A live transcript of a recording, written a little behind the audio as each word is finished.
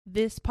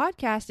This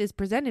podcast is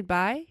presented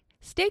by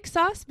Steak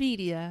Sauce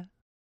Media.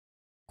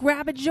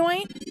 Grab a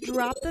joint,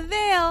 drop the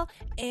veil,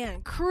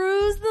 and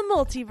cruise the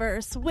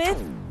multiverse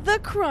with the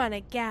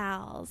Chronic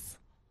Gals.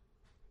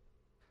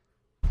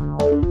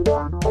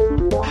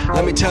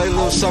 Let me tell you a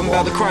little something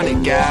about the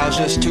Chronic Gals.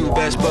 Just two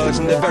best buds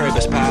and their very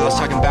best pals.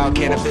 Talking about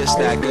cannabis,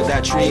 that good,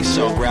 that tree.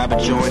 So grab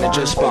a joint and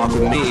just spark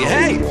with me.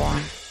 Hey!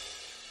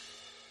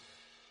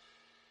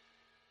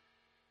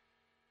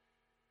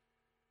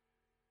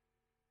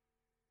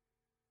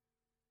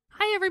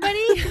 Hi,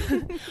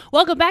 everybody.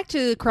 Welcome back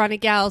to the Chronic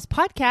Gals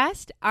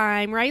podcast.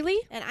 I'm Riley.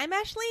 And I'm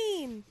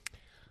Ashleen.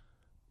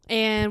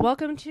 And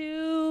welcome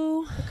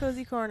to The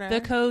Cozy Corner.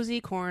 the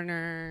Cozy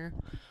Corner.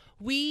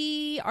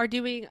 We are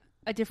doing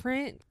a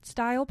different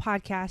style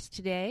podcast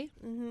today.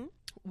 Mm-hmm.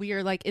 We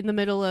are like in the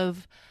middle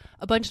of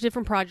a bunch of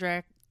different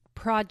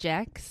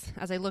projects.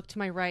 As I look to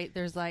my right,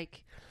 there's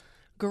like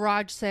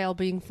garage sale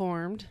being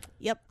formed.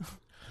 Yep.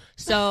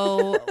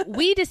 So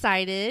we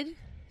decided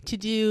to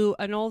do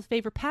an old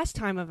favorite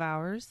pastime of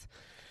ours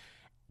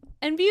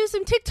and view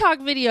some TikTok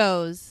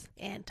videos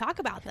And talk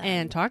about them.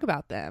 and talk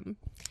about them.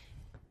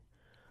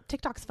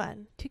 TikTok's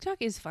fun. TikTok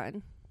is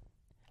fun.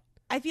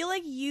 I feel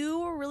like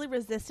you were really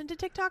resistant to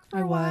TikTok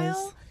for a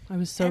while. I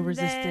was so and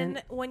resistant.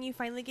 then when you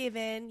finally gave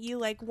in, you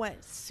like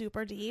went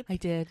super deep. I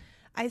did.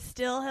 I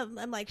still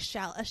I'm like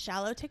a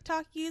shallow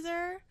TikTok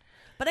user,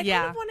 but I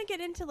Yeah. kind of want to get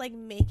into like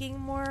making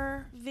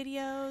more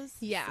videos.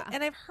 Yeah.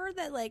 And I've heard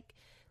that like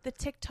the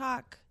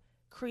TikTok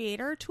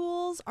creator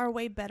tools are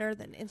way better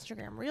than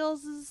Instagram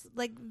Reels'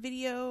 like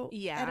video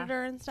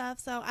editor and stuff.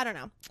 So I don't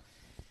know.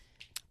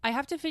 I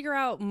have to figure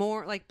out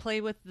more, like play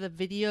with the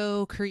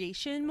video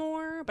creation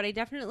more, but I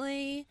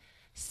definitely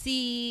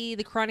see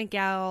the Chronic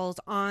Gals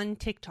on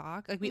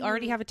TikTok. Like we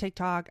already have a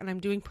TikTok and I'm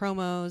doing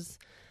promos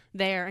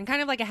there and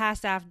kind of like a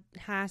half-ass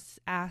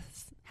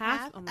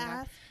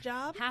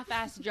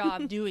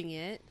job doing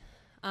it.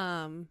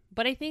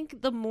 But I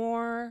think the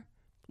more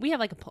we have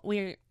like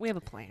we have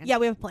a plan. Yeah,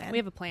 we have a plan. We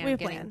have a plan We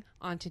of have a getting plan.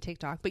 onto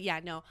TikTok. But yeah,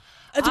 no.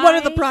 It's one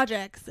of the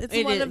projects. It's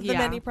It one is, of the yeah.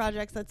 many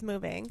projects that's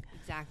moving.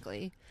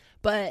 Exactly.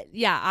 But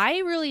yeah, I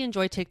really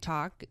enjoy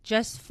TikTok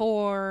just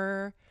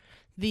for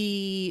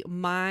the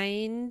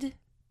mind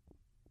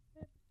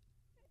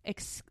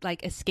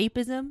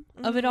escapism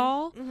of it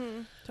all.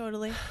 Mm-hmm.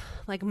 Totally.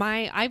 Like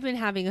I've been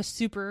having a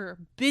super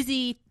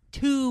busy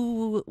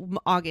 2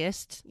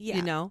 August, Yeah.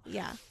 you know,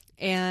 Yeah.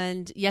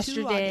 and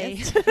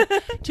yesterday,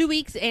 2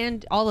 weeks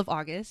and all of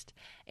August.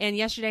 And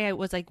yesterday it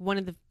was like one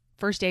of the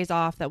first days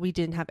off that we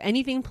didn't have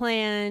anything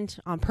planned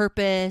on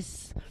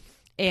purpose.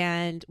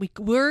 And we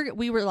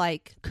were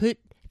like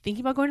thinking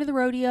about going to the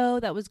rodeo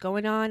that was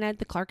going on at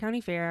the Clark County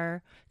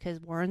Fair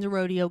because Warren's a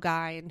rodeo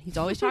guy and he's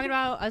always talking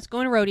about us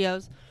going to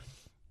rodeos.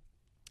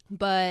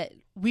 But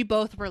we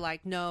both were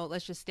like, no,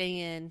 let's just stay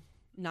in,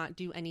 not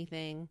do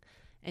anything,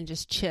 and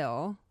just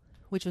chill,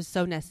 which was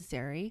so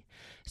necessary.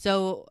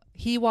 So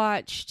he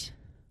watched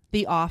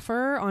The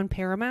Offer on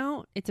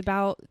Paramount. It's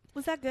about...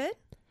 Was that good?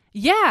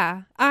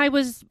 Yeah, I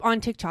was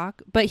on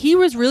TikTok, but he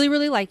was really,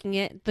 really liking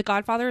it. The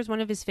Godfather is one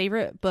of his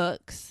favorite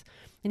books,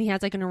 and he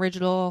has like an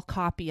original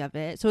copy of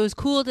it. So it was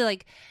cool to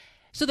like...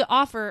 So The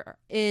Offer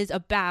is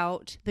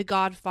about the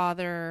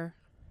Godfather...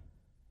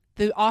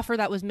 The offer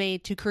that was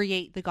made to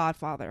create the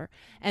Godfather,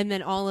 and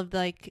then all of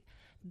like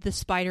the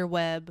spider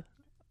web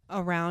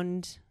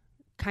around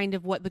kind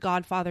of what the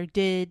Godfather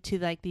did to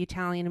like the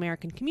Italian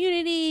American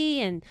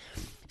community. And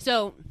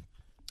so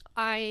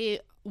I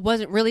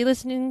wasn't really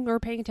listening or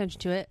paying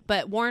attention to it,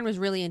 but Warren was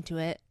really into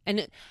it.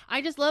 And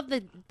I just love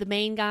the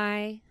main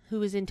guy who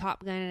was in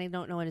Top Gun, and I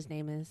don't know what his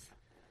name is,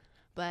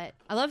 but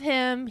I love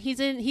him.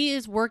 He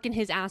is working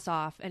his ass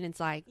off, and it's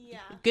like,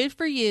 good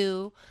for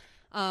you.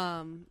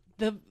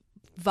 The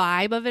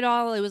vibe of it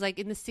all, it was like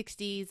in the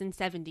 60s and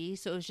 70s,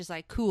 so it was just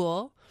like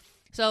cool,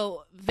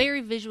 so very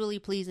visually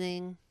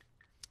pleasing.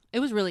 It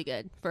was really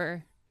good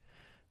for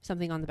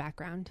something on the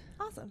background.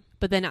 Awesome.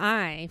 But then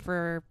I,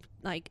 for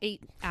like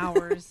 8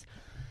 hours,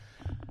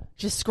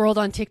 just scrolled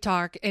on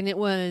TikTok, and it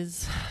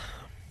was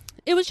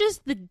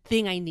just the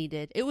thing I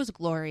needed. It was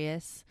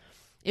glorious.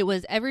 It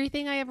was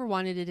everything I ever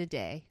wanted in a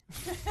day.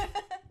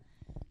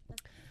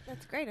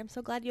 That's great. I'm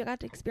so glad you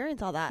got to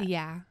experience all that.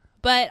 Yeah.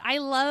 But I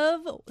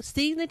love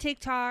seeing the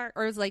TikTok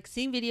or like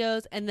seeing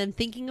videos and then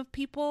thinking of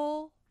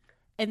people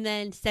and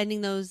then sending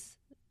those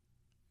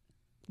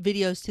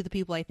videos to the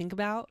people I think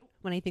about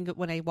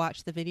when I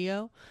watch the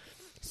video.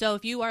 So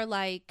if you are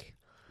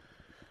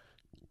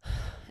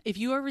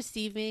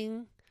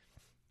receiving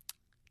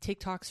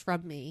TikToks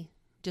from me,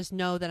 just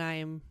know that I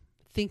am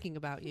thinking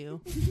about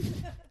you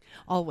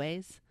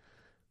always.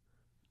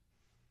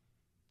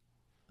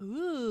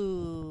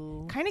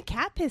 Ooh. Kind of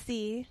cat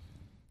pissy.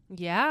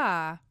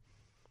 Yeah.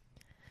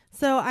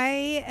 So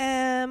I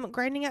am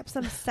grinding up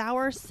some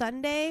sour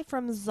sundae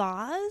from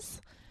Zaz,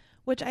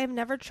 which I have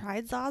never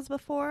tried Zaz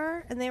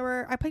before. And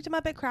I picked them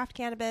up at Craft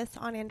Cannabis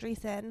on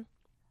Andreessen.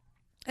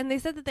 And they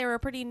said that they were a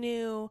pretty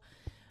new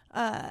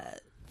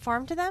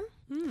farm to them.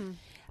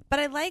 But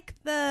I like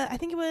I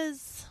think it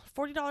was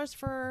 $40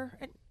 for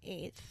an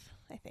eighth,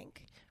 I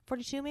think,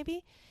 42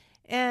 maybe.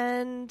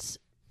 And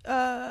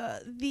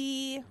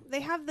they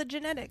have the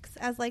genetics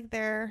as like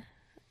their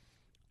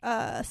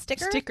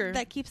sticker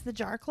that keeps the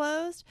jar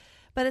closed,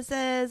 but it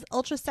says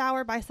ultra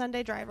sour by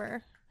Sunday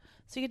Driver,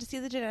 so you get to see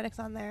the genetics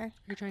on there.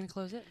 You're trying to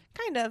close it?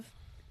 Kind of.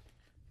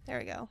 There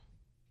we go.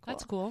 Cool.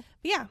 That's cool.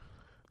 But yeah,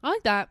 I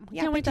like that.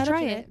 Yeah, Can't wait to pick that up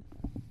try today. it.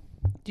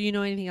 Do you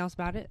know anything else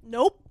about it?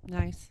 nope.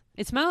 Nice.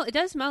 It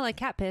does smell like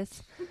cat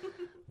piss,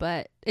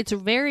 but it's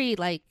very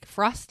like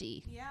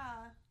frosty. Yeah.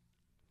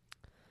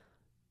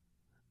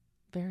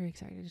 Very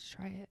excited to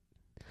try it.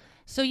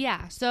 So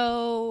yeah,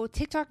 so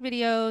TikTok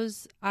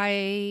videos,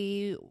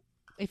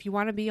 if you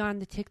want to be on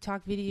the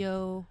TikTok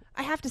video,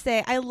 I have to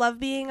say, I love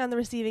being on the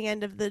receiving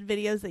end of the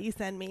videos that you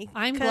send me.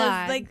 I'm 'Cause,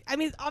 glad. Like, I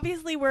mean,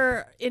 obviously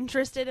we're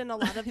interested in a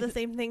lot of the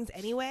same things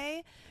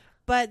anyway,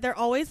 but they're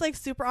always like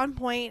super on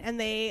point, and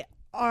they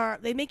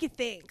make you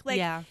think. Like,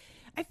 yeah,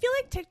 I feel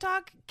like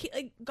TikTok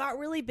got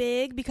really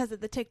big because of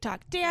the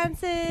TikTok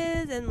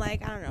dances and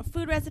like, I don't know,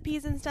 food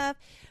recipes and stuff.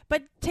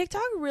 But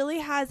TikTok really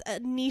has a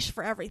niche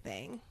for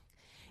everything.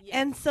 Yes.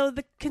 And so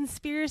the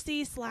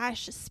conspiracy /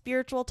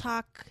 spiritual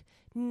talk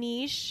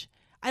niche,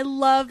 I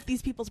love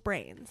these people's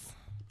brains.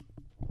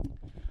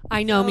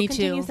 I know, so me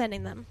continue too.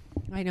 sending them.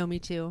 I know, me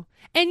too.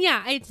 And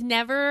yeah, it's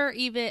never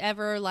even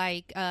ever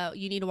like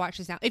you need to watch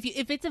this now.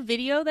 If it's a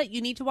video that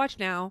you need to watch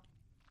now,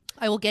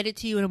 I will get it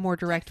to you in a more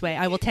direct way.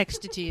 I will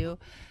text it to you.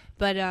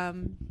 But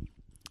and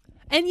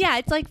yeah,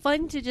 it's like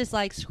fun to just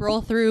like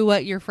scroll through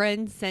what your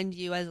friends send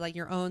you as like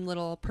your own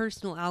little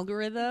personal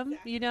algorithm,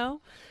 you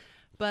know?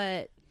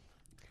 But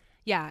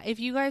yeah, if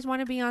you guys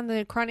want to be on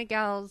the Chronic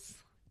Gals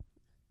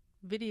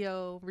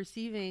video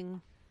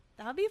receiving,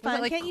 That would be Was it,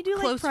 fun. like, Can't you do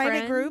like close private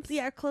friends? groups?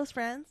 Yeah, close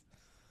friends.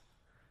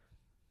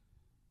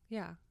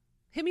 yeah,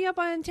 hit me up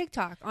on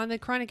TikTok on the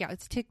Chronic Gals.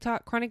 It's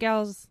TikTok Chronic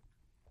Gals.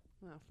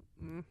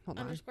 Hold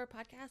on. _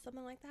 podcast,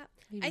 something like that.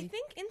 Maybe. I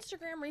think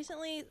Instagram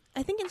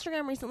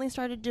recently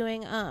started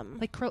doing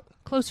Like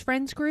close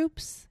friends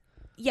groups.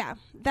 yeah,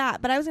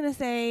 that. But I was gonna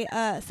say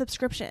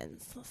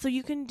subscriptions, so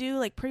you can do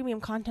like premium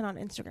content on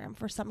Instagram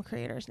for some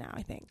creators now.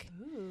 I think,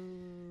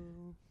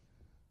 Ooh,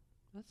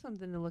 that's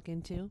something to look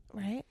into.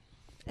 right?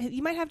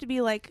 You might have to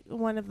be like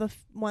one of the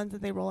ones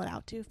that they roll it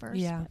out to first.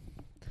 Yeah.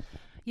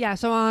 Yeah,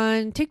 so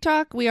on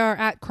TikTok, we are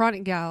at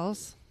Chronic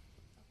Gals.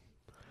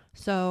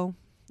 So,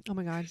 oh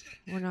my God,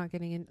 we're not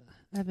getting in.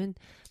 Evan,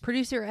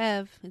 producer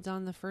Ev is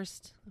on the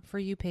first For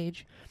You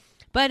page.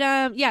 But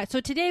yeah, so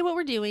today what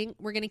we're doing,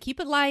 we're going to keep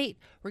it light.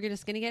 We're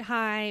just going to get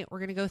high. We're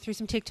going to go through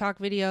some TikTok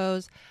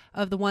videos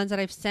of the ones that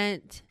I've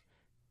sent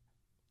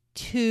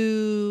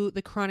to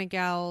the Chronic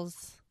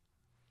Gals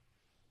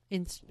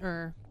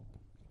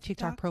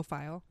TikTok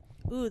profile.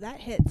 Ooh,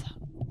 that hits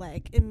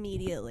like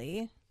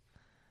immediately.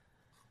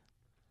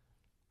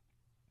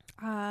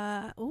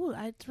 I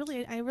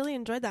really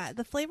enjoyed that.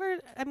 The flavor,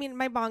 I mean,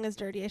 my bong is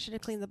dirty. I should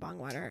have cleaned the bong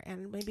water,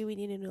 and maybe we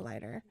need a new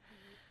lighter.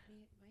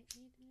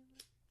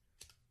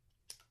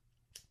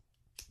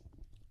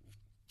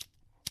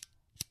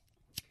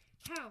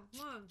 How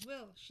long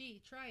will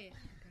she try it?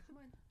 Okay, come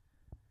on.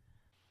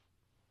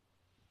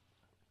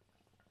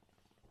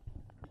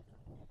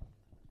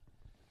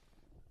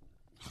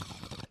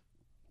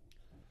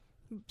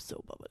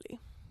 So bubbly.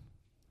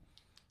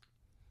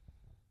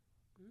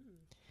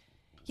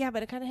 Yeah,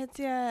 but it kind of hits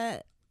you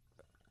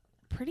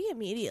pretty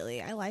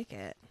immediately. I like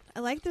it. I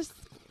like this.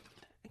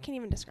 I can't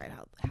even describe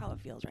how it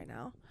feels right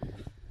now.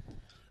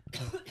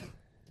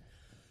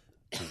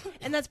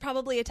 And that's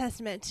probably a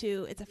testament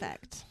to its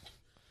effect.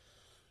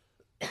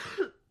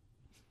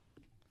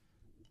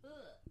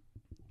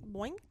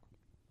 Boing.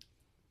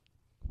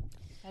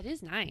 That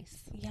is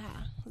nice. Yeah,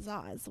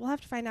 Zaz. We'll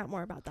have to find out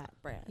more about that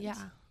brand. Yeah.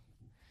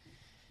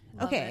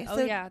 Okay, Oh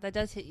so- yeah, that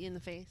does hit you in the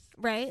face.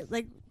 Right?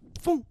 Like,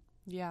 boom,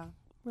 Yeah.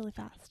 really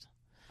fast.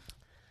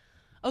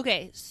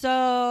 Okay,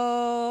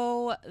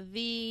 so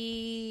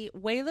the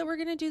way that we're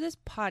going to do this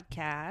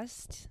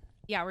podcast,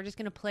 yeah, we're just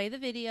going to play the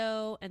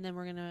video and then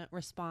we're going to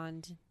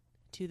respond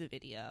to the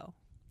video.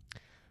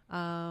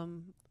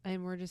 And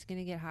we're just going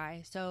to get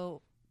high.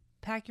 So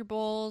pack your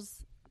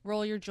bowls,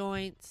 roll your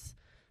joints,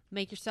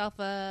 make yourself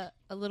a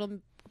little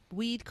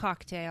weed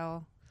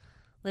cocktail.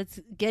 Let's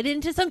get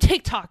into some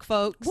TikTok,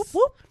 folks. Whoop,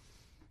 whoop.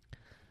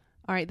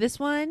 All right, this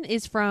one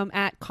is from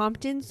at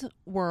Compton's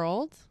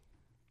World.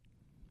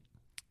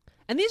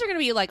 And these are going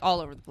to be like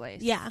all over the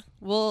place. Yeah.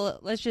 Well,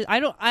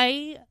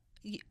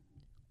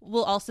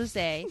 will also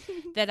say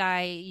that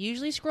I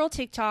usually scroll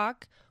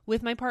TikTok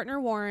with my partner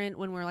Warren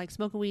when we're like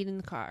smoking weed in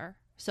the car.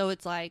 So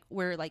it's like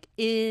we're like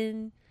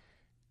in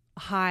a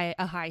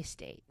high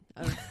state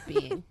of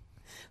being.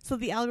 So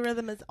the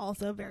algorithm is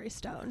also very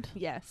stoned.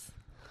 Yes.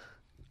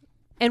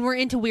 And we're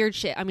into weird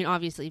shit. I mean,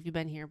 obviously, if you've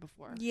been here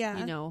before, Yeah.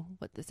 you know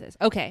what this is.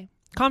 Okay.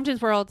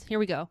 Compton's World. Here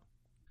we go.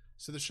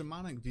 So the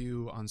shamanic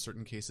view on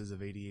certain cases of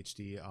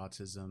ADHD,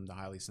 autism, the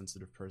highly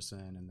sensitive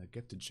person, and the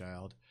gifted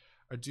child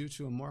are due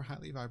to a more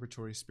highly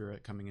vibratory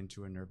spirit coming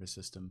into a nervous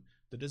system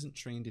that isn't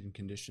trained and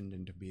conditioned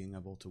into being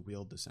able to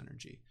wield this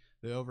energy.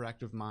 The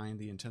overactive mind,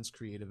 the intense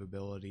creative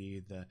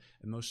ability, the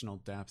emotional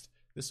depth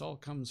This all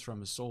comes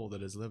from a soul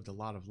that has lived a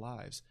lot of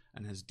lives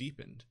and has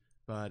deepened,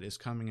 but is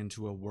coming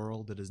into a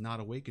world that is not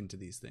awakened to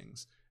these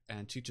things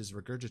and teaches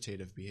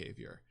regurgitative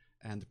behavior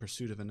and the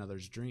pursuit of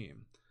another's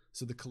dream.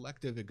 So the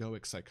collective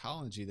egoic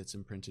psychology that's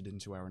imprinted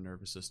into our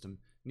nervous system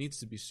needs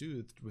to be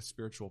soothed with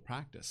spiritual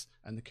practice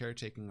and the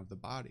caretaking of the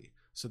body,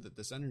 so that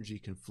this energy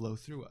can flow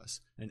through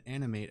us and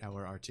animate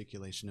our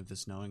articulation of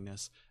this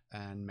knowingness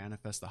and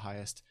manifest the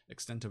highest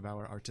extent of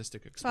our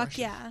artistic expression. Fuck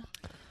yeah.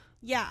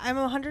 Yeah, I'm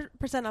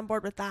 100% on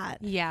board with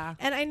that. Yeah.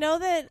 And I know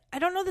that, I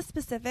don't know the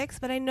specifics,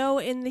 but I know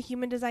in the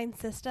human design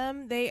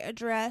system, they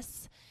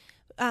address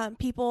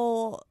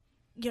people,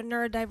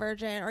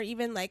 neurodivergent or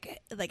even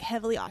like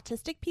heavily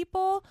autistic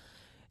people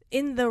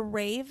in the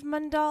rave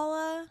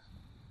mandala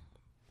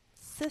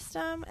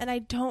system. And I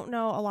don't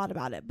know a lot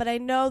about it, but I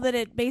know that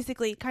it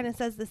basically kind of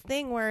says this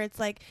thing where it's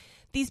like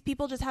these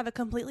people just have a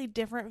completely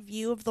different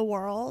view of the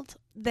world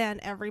than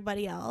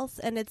everybody else,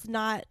 and it's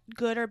not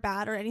good or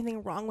bad or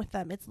anything wrong with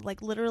them. It's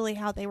like literally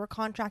how they were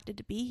contracted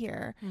to be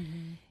here,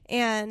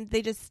 and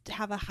they just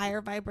have a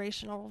higher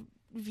vibrational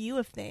view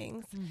of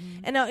things.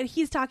 And now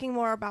he's talking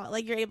more about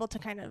like you're able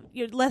to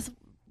you're less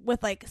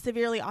with like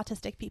severely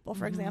autistic people,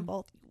 for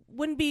example,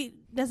 wouldn't be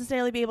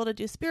necessarily be able to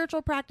do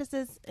spiritual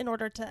practices in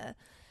order to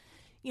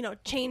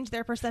change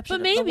their perception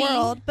of the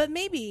world. But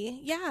maybe,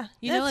 yeah,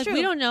 that's true.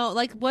 We don't know.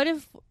 Like, what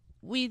if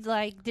we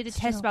did a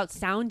test about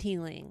sound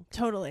healing?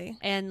 Totally.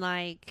 And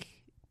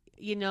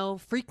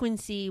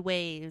frequency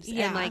waves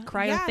and like Yeah,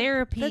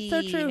 cryotherapy. that's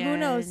so true. Who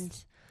knows?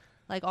 And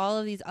like all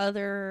of these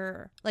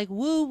other like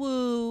woo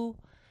woo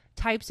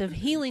types of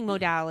healing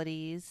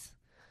modalities.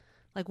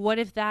 Like, what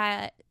if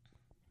that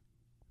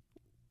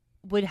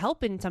would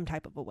help in some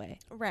type of a way?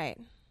 Right.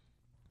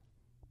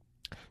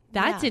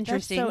 That's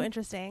interesting. That's so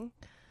interesting.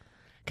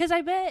 Because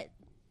I bet,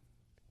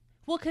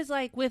 because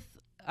like with,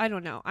 I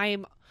don't know,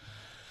 I'm,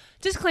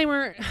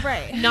 disclaimer,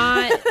 right,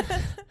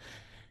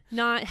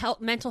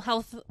 not mental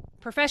health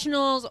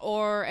professionals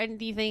or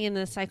anything in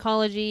the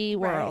psychology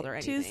world or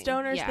anything. Two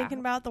stoners thinking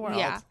about the world.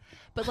 Yeah.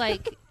 But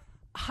like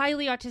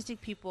highly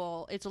autistic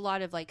people, it's a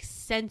lot of like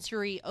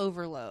sensory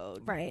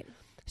overload. Right.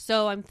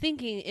 So I'm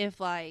thinking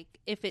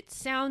if it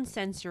sounds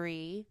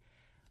sensory,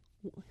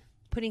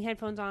 putting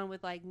headphones on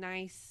with like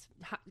nice,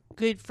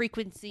 good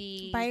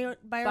frequency,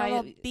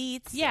 binaural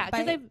beats. Yeah,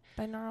 because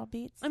binaural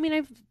beats. I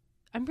mean,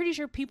 I'm pretty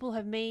sure people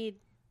have made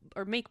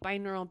or make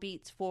binaural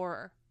beats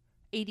for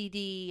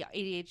ADD,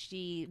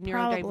 ADHD,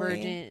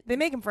 neurodivergent. They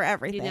make them for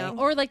everything,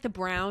 or like the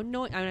brown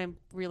noise. I mean,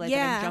 I realize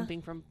that I'm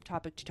jumping from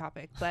topic to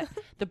topic, but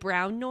the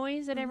brown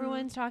noise that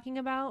everyone's talking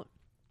about,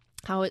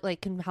 how it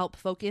like can help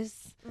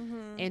focus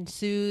and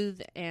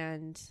soothe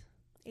and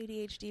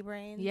ADHD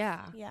brains.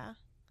 Yeah.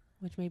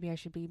 Which maybe I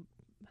should be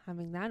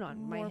having that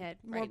on my head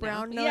right more now.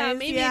 brown noise. Yeah,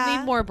 maybe I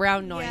need more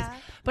brown noise. Yeah.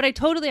 But I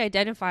totally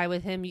identify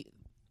with him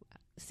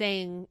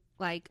saying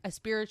like a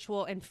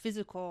spiritual and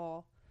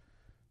physical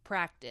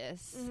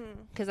practice,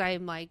 because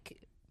I'm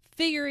like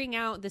figuring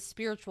out the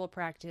spiritual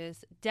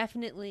practice.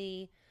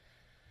 Definitely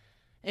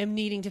am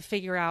needing to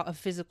figure out a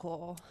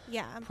physical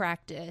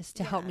practice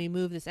to help me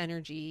move this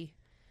energy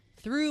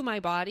through my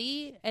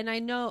body. And I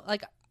know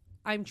like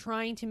I'm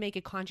trying to make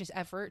a conscious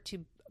effort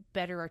to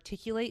better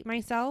articulate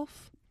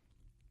myself,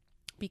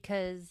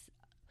 because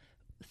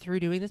through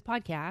doing this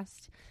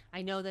podcast,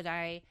 I know that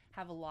I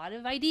have a lot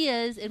of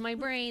ideas in my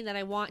brain that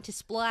I want to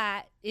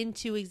splat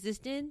into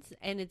existence,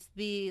 and it's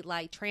the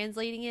like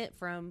translating it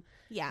from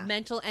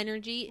mental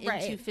energy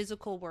into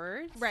physical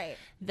words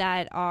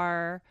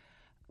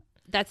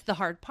that's the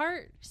hard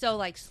part. So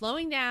like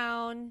slowing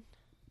down,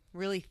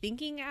 really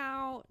thinking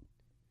out,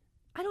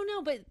 I don't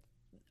know, but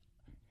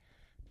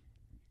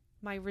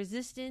my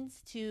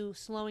resistance to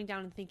slowing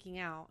down and thinking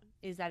out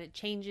is that it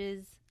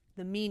changes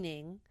the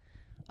meaning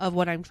of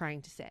what I'm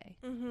trying to say.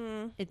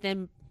 It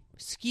then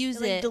skews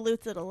it,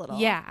 dilutes it a little.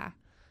 Yeah.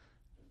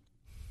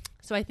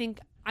 So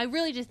I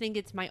really just think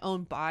it's my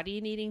own body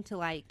needing to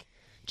like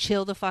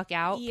chill the fuck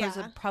out, because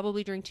I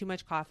probably drink too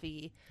much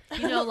coffee.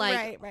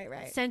 Like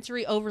right.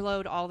 sensory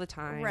overload all the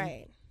time.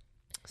 Right.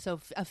 So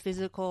a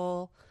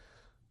physical,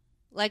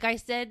 like I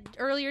said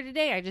earlier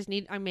today,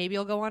 maybe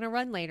I'll go on a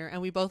run later,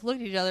 and we both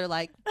looked at each other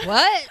like,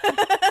 what?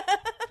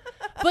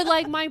 But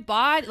like my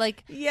body,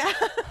 like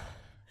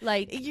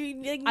like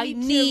I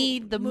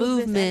need the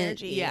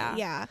movement.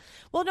 Yeah.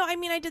 Well, no, I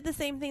mean, I did the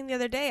same thing the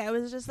other day. I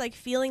was just like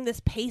feeling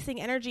this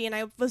pacing energy, and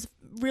I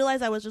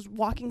realized I was just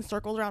walking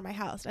circles around my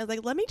house. And I was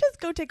like, let me just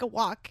go take a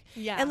walk.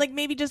 Yeah. And like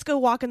maybe just go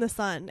walk in the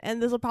sun,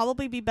 and this will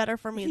probably be better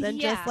for me than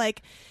just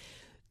like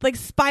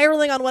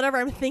spiraling on whatever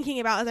I'm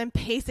thinking about as I'm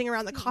pacing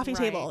around the coffee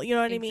table. You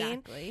know what I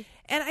mean?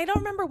 And I don't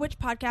remember which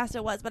podcast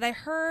it was, but I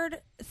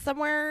heard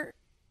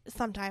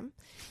sometime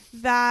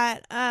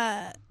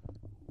that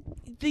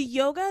the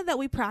yoga that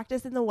we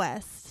practice in the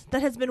West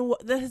that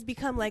has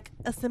become like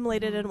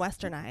assimilated and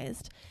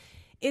westernized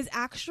is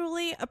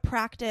actually a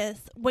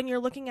practice. When you're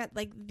looking at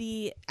like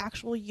the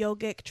actual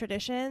yogic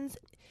traditions,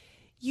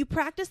 you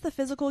practice the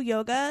physical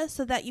yoga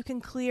so that you can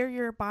clear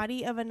your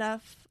body of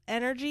enough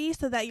energy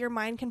so that your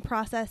mind can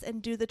process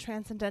and do the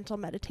transcendental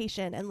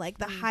meditation and like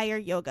the higher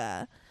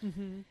yoga.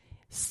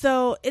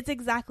 So it's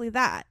exactly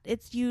that.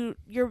 It's you're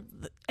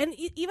and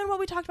even what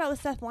we talked about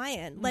with Seth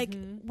Lyon, like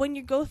when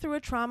you go through a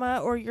trauma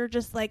or you're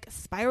just like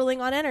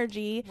spiraling on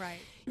energy, Right.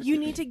 you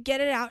need to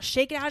get it out,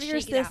 shake it out of your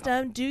Shake it out.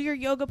 system, do your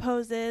yoga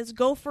poses,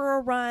 go for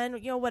a run,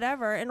 you know,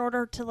 whatever, in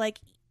order to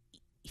like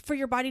for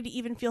your body to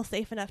even feel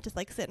safe enough to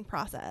like sit and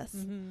process.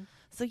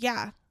 So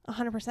yeah,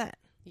 100%.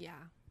 Yeah.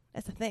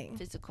 That's a thing.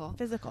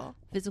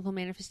 Physical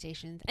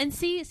manifestations. And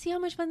see how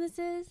much fun this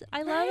is.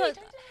 I love Right. it.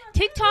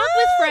 TikTok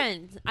with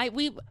friends.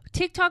 We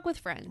TikTok with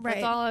friends. Right.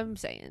 That's all I'm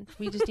saying.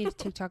 We just need to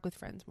TikTok with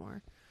friends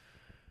more.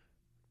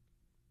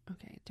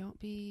 Okay, don't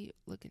be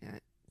looking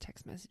at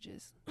text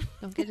messages.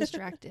 Don't get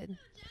distracted.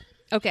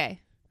 Okay.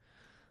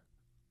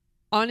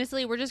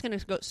 Honestly, we're just going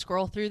to go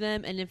scroll through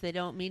them, and if they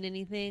don't mean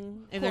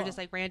anything, if they're Cool. just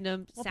like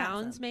random We'll pass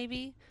sounds them.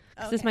 maybe.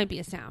 'Cause this Okay. might be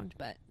a sound,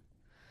 but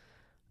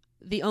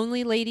The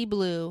Only Lady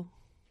Blue.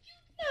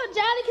 No,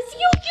 Johnny, because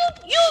you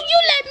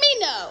let me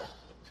know.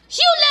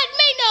 You let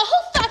me know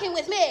who fucking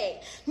with me.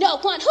 No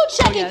one who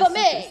checking yes, for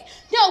me.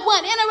 No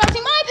one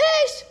interrupting my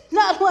peace.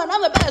 Not one.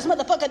 I'm the baddest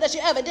motherfucker that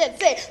you ever did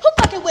see. Who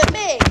fucking with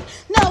me?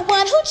 No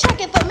one who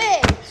checking for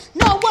me.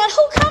 No one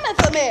who coming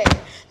for me.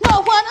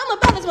 No one. I'm the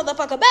baddest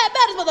motherfucker.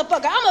 Baddest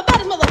motherfucker. I'm the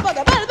baddest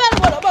motherfucker. Baddest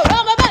motherfucker.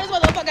 I'm the baddest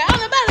motherfucker. I'm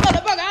the baddest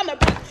motherfucker. I'm the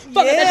baddest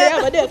motherfucker that you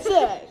ever did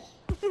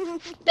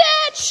see.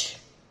 Bitch.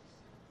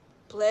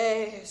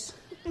 Please.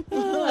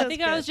 I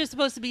think I was just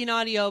supposed to be an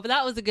audio, but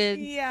that was a good.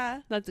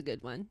 Yeah. That's a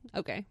good one.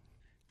 Okay.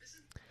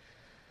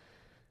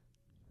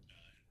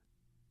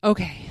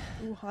 Okay.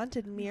 Ooh,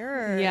 haunted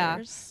mirrors.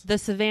 Yeah. The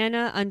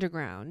Savannah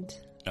Underground.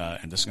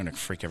 And this is going to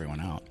freak everyone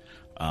out.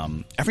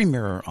 Every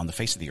mirror on the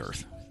face of the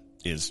earth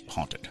is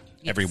haunted.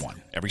 Every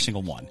one. Every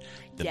single one.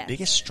 The Yes.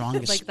 biggest,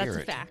 strongest Like, that's a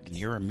spirit fact.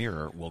 near a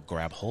mirror will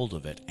grab hold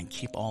of it and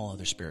keep all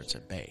other spirits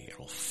at bay. It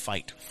will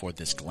fight for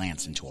this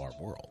glance into our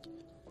world.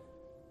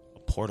 A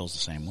portal's the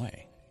same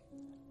way.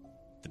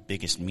 The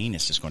biggest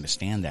meanest is going to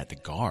stand at the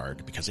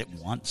guard because it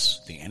wants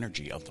the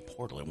energy of the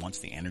portal. It wants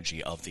the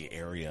energy of the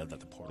area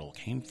that the portal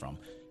came from.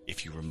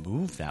 If you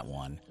remove that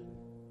one,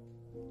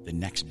 the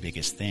next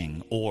biggest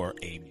thing or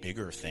a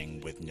bigger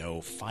thing with no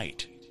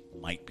fight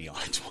might be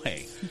on its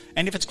way.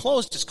 And if it's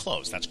closed, it's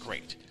closed. That's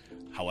great.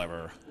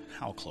 However,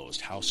 how closed,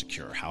 how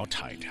secure, how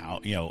tight,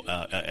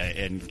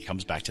 and it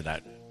comes back to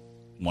that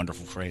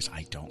wonderful phrase,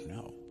 I don't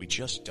know. We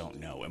just don't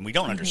know. And we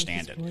don't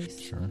understand it.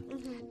 Sure.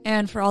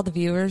 And for all the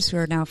viewers who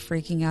are now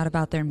freaking out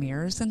about their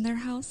mirrors in their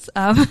house,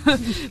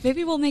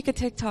 maybe we'll make a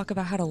TikTok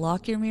about how to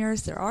lock your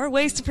mirrors. There are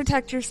ways to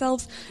protect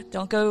yourselves.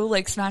 Don't go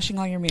like smashing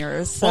all your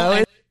mirrors.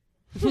 So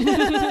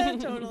Well,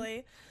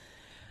 Totally.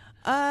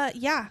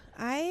 Yeah,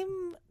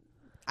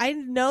 I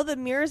know the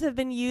mirrors have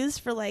been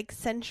used for like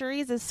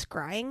centuries as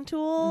scrying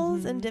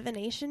tools and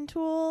divination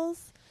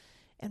tools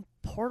and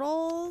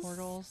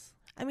portals.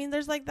 I mean,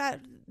 there's like that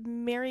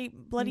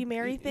Bloody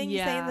Mary thing you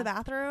say in the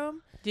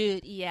bathroom.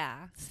 Dude,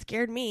 yeah.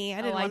 Scared me.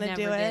 I didn't I want to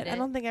never do did it. I it.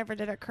 don't think I ever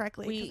did it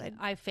correctly. 'Cause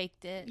I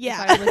faked it.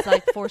 Yeah. I was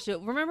like forced to.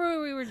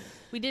 Remember when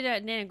we did it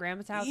at Nana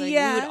Grandma's house? Like we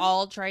Yeah. would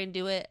all try and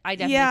do it. I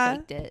definitely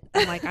faked it.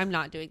 I'm like, I'm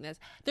not doing this.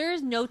 There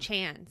is no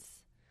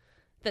chance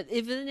that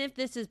even if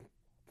this is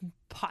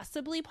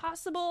possibly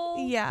possible,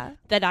 yeah.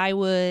 that I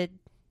would.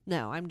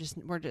 No,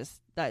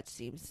 that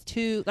seems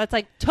too. That's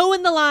like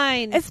toeing the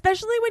line.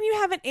 Especially when you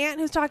have an aunt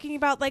who's talking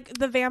about like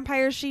the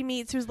vampires she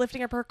meets who's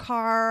lifting up her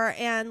car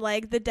and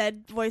like the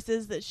dead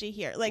voices that she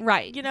hears. Like,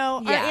 Right. you know,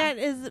 our Yeah. aunt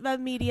is a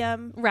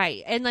medium.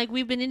 Right. And like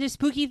we've been into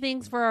spooky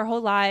things for our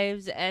whole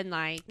lives and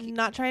like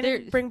Not trying There-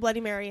 to bring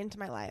Bloody Mary into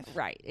my life.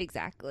 right,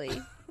 exactly.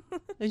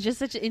 It's just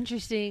such an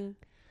interesting.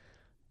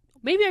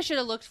 Maybe I should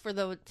have looked for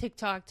the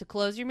TikTok to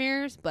close your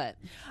mirrors, but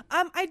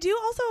I do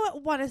also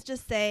want to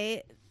just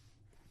say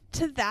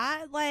to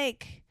that,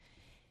 like,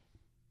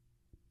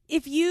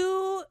 if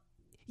you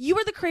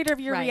are the creator of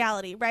your Right.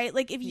 reality, right?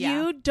 Like, if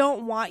Yeah. you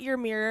don't want your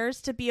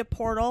mirrors to be a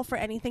portal for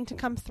anything to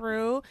come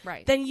through,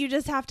 right. then you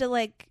just have to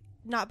like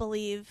not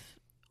believe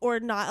or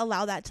not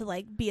allow that to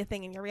like be a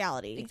thing in your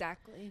reality.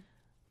 Exactly.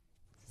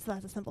 So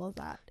that's as simple as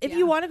that. If Yeah.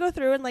 you want to go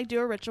through and like do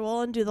a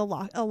ritual and do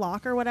a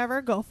lock or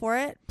whatever, go for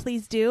it.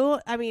 Please do.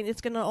 I mean,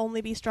 it's going to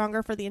only be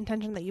stronger for the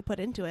intention that you put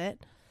into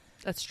it.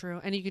 That's true.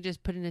 And you could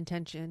just put an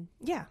intention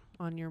Yeah.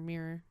 on your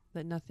mirror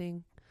that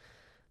nothing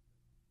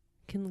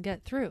can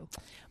get through.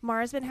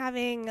 Mara's been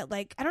having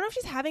like, I don't know if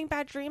she's having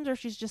bad dreams or if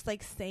she's just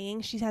like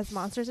saying she has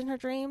monsters in her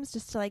dreams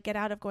just to like get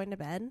out of going to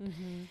bed.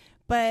 Mm-hmm.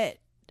 But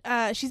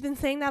she's been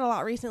saying that a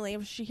lot recently.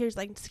 If she hears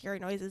like scary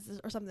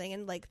noises or something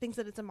and like thinks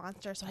that it's a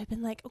monster. So I've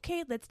been like,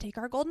 okay, let's take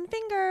our golden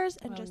fingers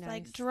and Oh, just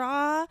like nice.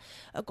 draw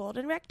a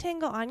golden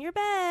rectangle on your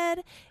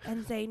bed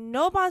and say,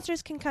 no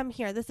monsters can come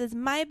here. This is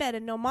my bed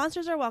and no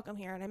monsters are welcome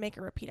here. And I make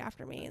her repeat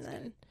after me. And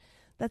then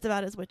that's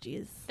about as witchy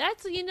as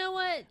That's, you know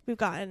what? we've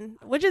gotten,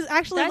 which is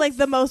actually like That's-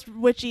 the most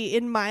witchy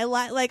in my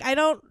life. Like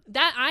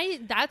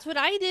That's what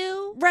I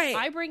do. Right.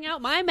 I bring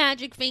out my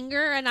magic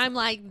finger and I'm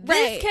like, this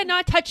Right.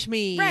 cannot touch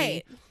me.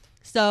 right.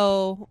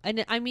 So,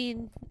 and I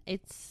mean,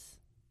 it's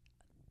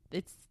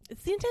It's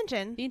the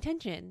intention. the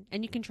intention,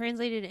 and you can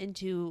translate it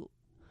into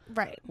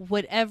Right.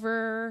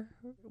 whatever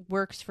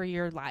works for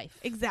your life.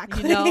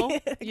 Exactly. You know?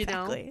 Exactly. You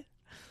know?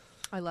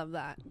 I love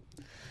that.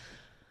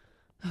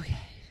 Okay.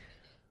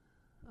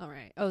 All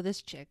right. Oh,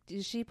 this chick.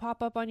 Did she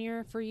pop up on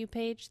your For You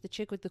page? The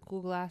chick with the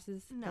cool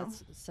glasses? No.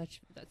 That's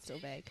so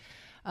vague.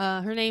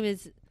 Her name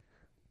is...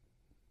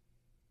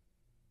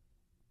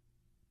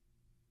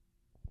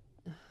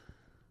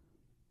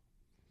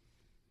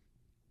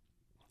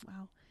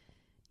 Wow.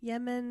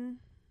 Yemen.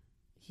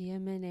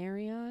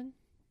 Yemenarion?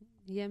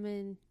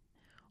 Yemen...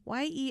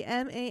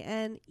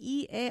 Yemenearion.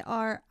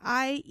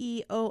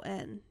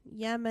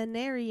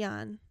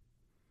 Yemenarion.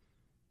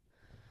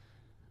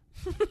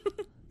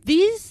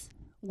 These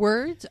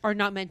words are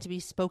not meant to be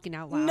spoken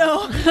out loud.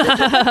 No.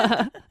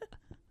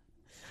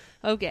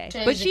 Okay.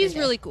 Today's But a she's good day.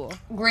 really cool.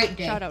 Great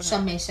day, Shout out her.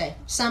 some may say.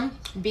 Some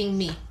being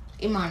me,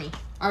 Imani,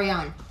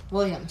 Ariane,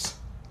 Williams.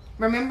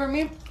 Remember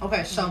me?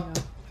 Okay, so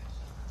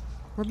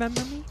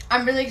Remember me?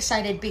 I'm really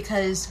excited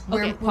because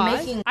we're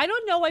pause. making... I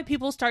don't know why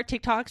people start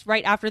TikToks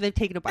right after they've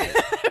taken a bite.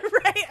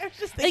 Right. I was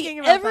just Like, thinking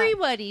about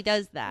everybody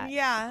does that.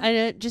 Yeah.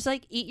 And just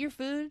like eat your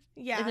food.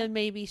 Yeah. And then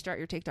maybe start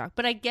your TikTok.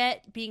 But I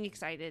get being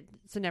excited,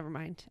 so never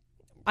mind.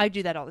 I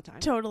do that all the time.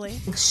 that. Totally.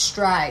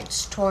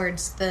 strides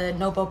towards the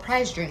Nobel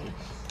Prize journey.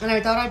 And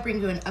I thought I'd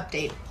bring you an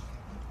update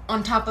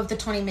on top of the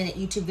 20-minute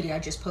YouTube video I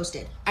just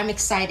posted. I'm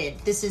excited.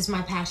 This is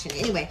my passion.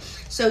 Anyway,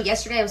 so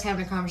yesterday I was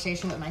having a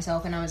conversation with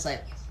myself and I was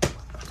like,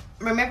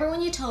 remember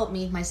when you told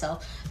me,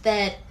 myself,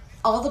 that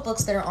all the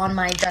books that are on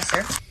my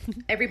dresser,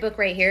 every book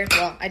right here,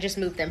 well, I just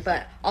moved them,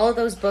 but all of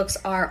those books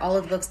are all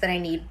of the books that I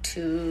need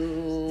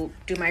to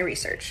do my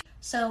research.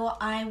 So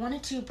I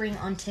wanted to bring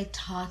on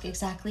TikTok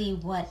exactly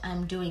what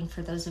I'm doing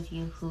for those of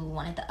you who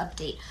wanted the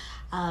update.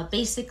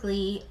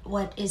 Basically,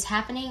 what is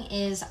happening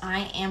is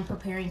I am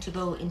preparing to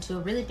go into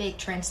a really big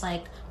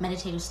trance-like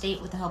meditative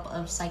state with the help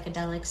of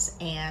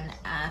psychedelics, and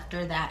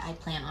after that I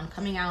plan on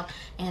coming out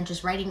and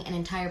just writing an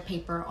entire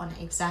paper on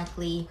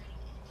exactly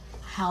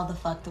how the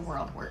fuck the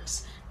world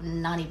works.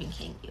 I'm not even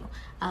kidding you.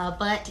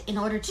 But in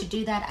order to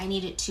do that, I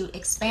needed to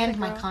expand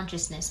my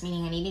consciousness,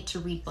 meaning I needed to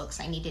read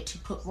books. I needed to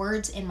put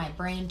words in my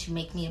brain to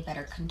make me a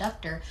better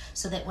conductor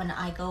so that when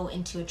I go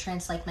into a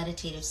trance-like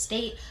meditative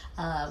state,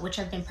 which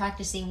I've been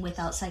practicing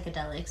without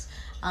psychedelics,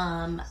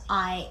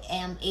 I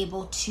am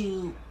able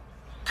to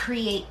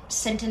create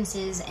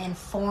sentences and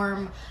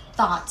form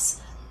thoughts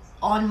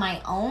on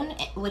my own,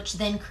 which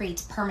then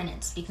creates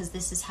permanence, because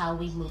this is how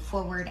we move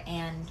forward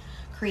and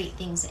create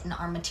things in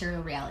our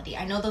material reality.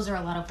 I know those are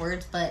a lot of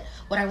words, but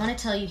what I want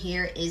to tell you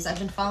here is I've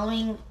been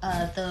following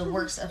the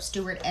works of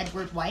Stuart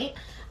Edward White,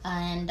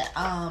 and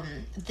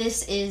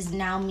this is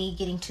now me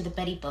getting to the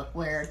Betty book,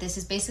 where this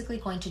is basically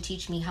going to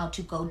teach me how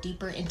to go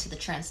deeper into the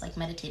trance-like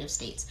meditative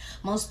states.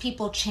 Most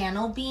people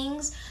channel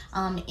beings.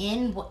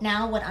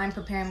 Now what I'm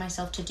preparing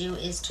myself to do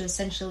is to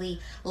essentially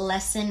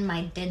lessen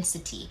my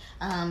density,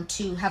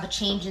 to have a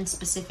change in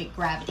specific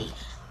gravity,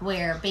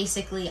 where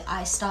basically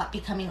I stop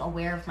becoming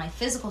aware of my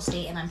physical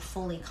state and I'm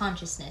fully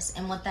consciousness.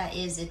 And what that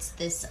is, it's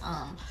this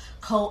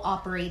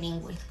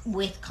cooperating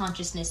with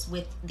consciousness,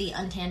 with the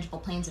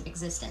untangible planes of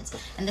existence.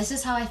 And this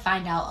is how I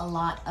find out a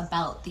lot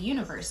about the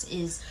universe,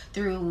 is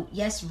through,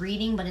 yes,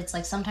 reading, but it's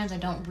like sometimes I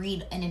don't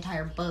read an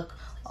entire book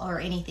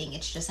or anything.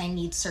 It's just I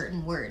need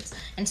certain words.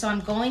 And so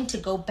I'm going to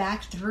go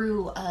back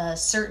through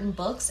certain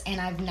books, and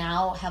I've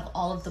now have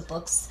all of the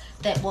books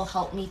that will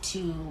help me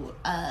to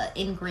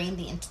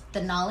ingrain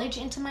the knowledge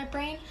into my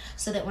brain,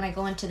 so that when I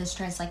go into this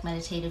trance-like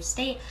meditative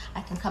state,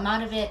 I can come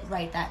out of it,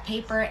 write that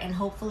paper, and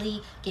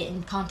hopefully get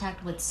in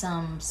contact with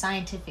some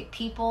scientific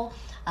people,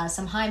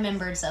 some high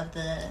members of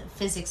the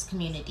physics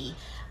community.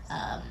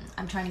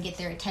 I'm trying to get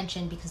their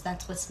attention because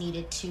that's what's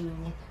needed to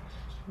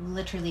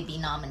literally be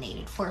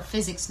nominated for a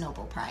physics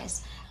Nobel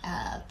Prize.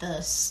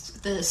 The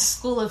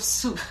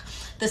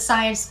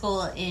science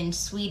school in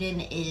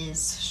Sweden is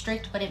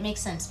strict, but it makes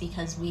sense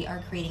because we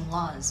are creating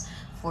laws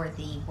for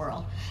the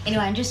world.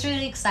 Anyway, I'm just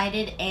really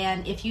excited,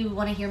 and if you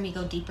want to hear me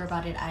go deeper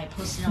about it, I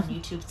posted on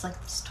YouTube. It's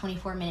like this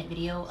 24-minute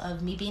video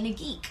of me being a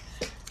geek.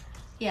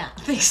 Yeah,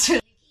 thanks for...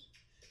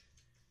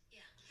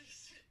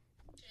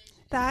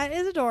 That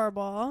is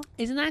adorable.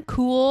 Isn't that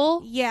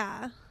cool?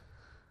 Yeah.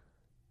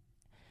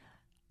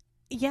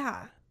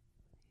 Yeah.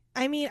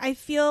 I mean, I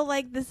feel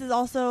like this is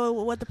also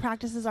what the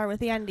practices are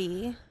with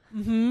Andy.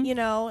 Mm-hmm. You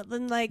know,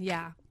 then like,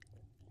 Yeah.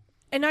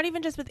 and not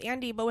even just with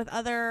Andy, but with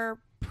other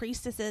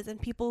priestesses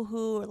and people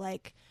who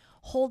like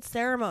hold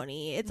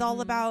ceremony. It's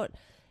all about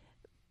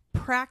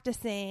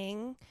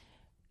practicing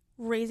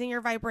raising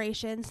your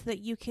vibration so that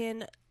you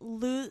can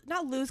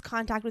not lose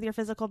contact with your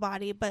physical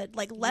body, but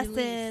like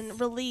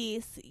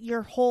release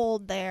your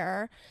hold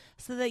there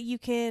so that you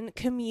can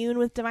commune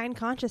with divine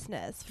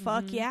consciousness.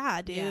 Fuck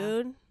yeah,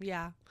 dude.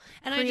 Yeah.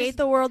 And Create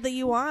the world that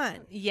you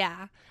want.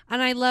 Yeah.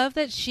 And I love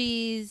that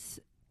she's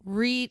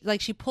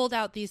she pulled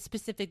out these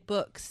specific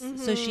books.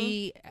 So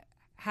she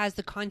has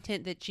the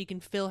content that she can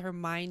fill her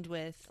mind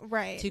with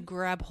Right. to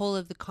grab hold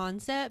of the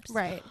concepts.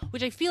 Right.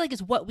 Which I feel like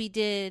is what we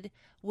did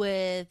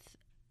with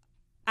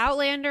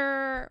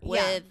Outlander,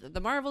 with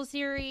the Marvel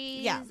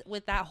series,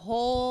 with that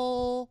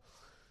whole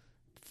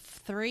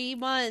 3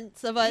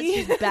 months of us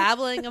just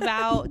babbling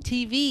about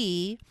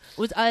TV,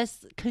 was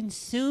us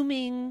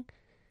consuming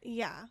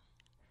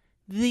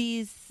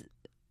these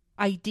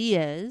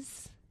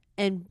ideas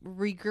and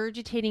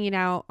regurgitating it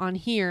out on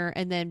here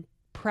and then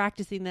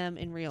practicing them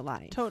in real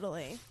life.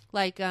 Totally.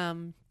 Like,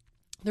 the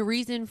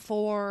reason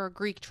for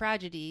Greek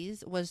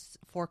tragedies was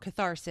for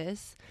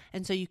catharsis.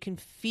 And so you can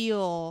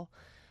feel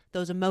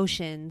those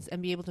emotions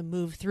and be able to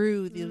move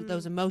through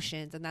those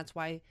emotions. And that's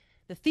why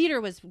the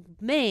theater was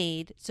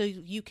made, so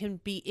you can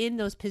be in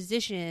those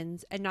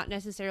positions and not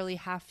necessarily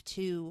have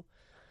to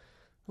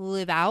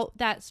live out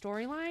that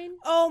storyline.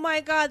 Oh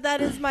my God,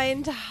 that is my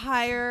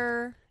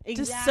entire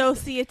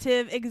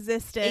dissociative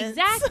existence.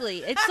 Exactly.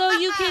 It's so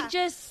you can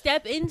just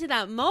step into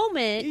that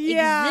moment,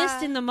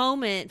 exist in the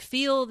moment,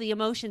 feel the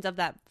emotions of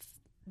that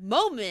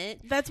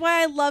moment. That's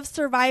why I love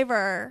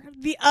Survivor.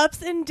 The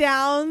ups and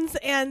downs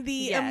and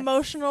the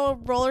emotional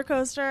roller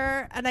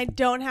coaster, and I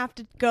don't have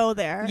to go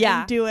there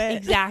and do it.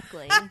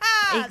 Exactly.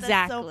 Exactly.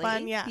 That's so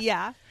fun,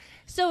 Yeah.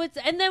 So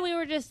and then we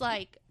were just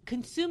like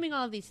consuming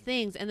all of these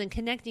things and then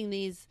connecting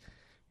these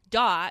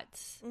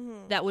dots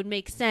that would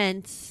make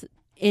sense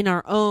in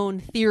our own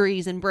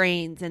theories and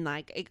brains and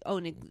like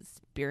own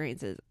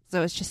experiences.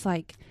 So it's just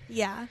like,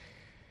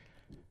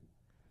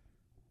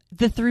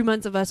 the 3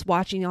 months of us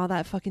watching all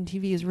that fucking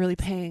TV is really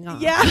paying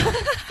off. Yeah.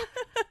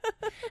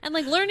 And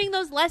like learning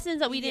those lessons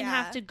that we didn't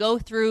have to go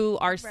through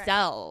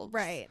ourselves.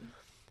 Right.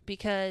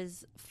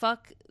 Because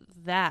fuck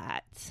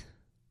that.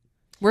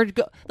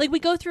 We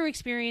go through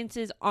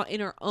experiences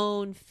in our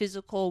own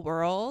physical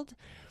world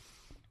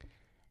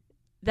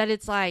that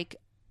it's like,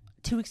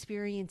 to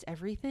experience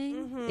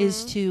everything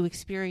is to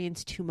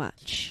experience too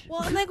much.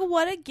 Well, and like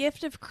what a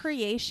gift of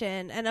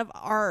creation and of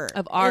art.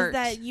 Of art. Is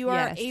that you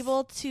are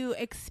able to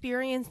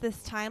experience this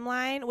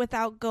timeline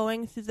without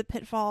going through the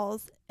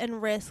pitfalls and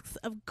risks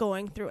of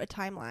going through a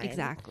timeline.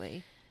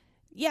 Exactly.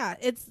 Yeah,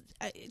 it's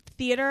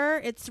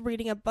theater, it's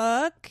reading a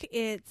book,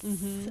 it's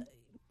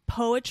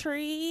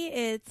poetry,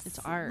 it's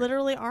art.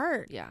 Literally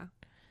art. Yeah.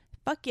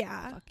 Fuck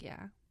yeah. Fuck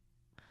yeah.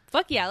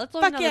 Fuck yeah, let's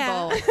load another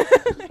bowl.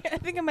 I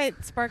think I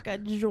might spark a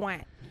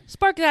joint.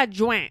 Spark that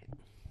joint.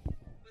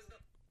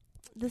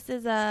 This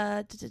is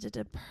a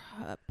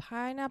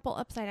pineapple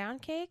upside down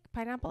cake.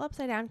 Pineapple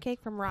upside down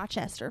cake from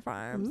Rochester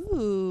Farms.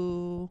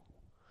 Ooh.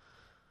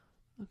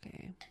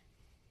 Okay.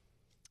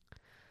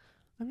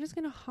 I'm just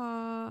going to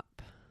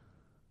hop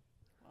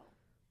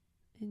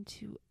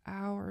into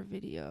our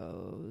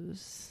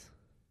videos.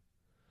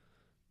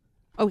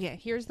 Okay,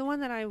 here's the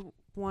one that I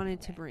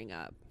wanted to bring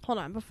up. Hold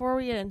on, before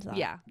we get into that.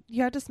 Yeah.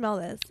 You have to smell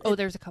this. Oh,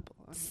 there's a couple.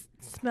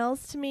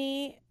 Smells to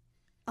me.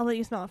 I'll let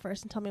you smell it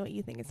first and tell me what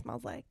you think it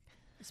smells like.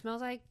 It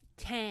smells like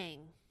Tang.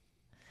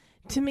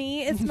 To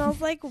me, it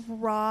smells like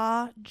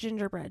raw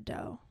gingerbread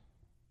dough.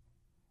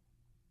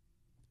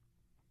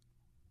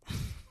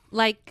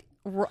 Like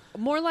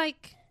more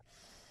like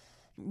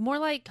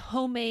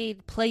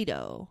homemade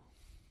Play-Doh.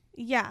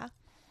 Yeah.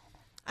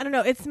 I don't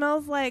know. It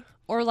smells like...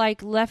 Or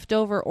like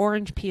leftover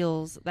orange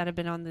peels that have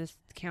been on this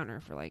counter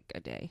for like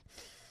a day.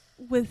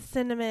 With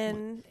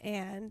cinnamon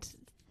and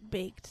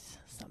baked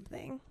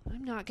something.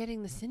 I'm not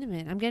getting the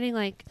cinnamon. I'm getting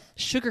like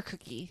sugar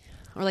cookie.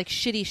 Or like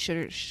shitty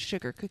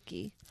sugar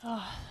cookie.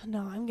 Oh, no.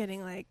 I'm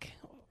getting like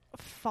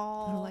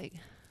fall... Or like...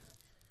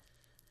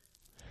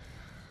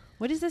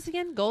 What is this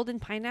again? Golden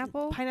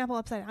pineapple? Pineapple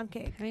upside down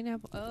cake.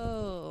 Pineapple.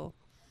 Oh.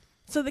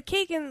 So the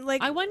cake and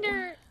like... I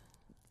wonder...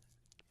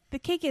 The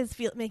cake is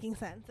making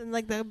sense. And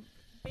like the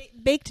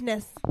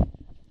bakedness.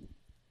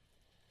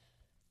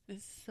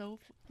 It's so...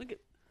 Look at...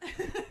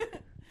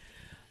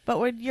 But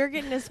what you're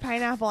getting is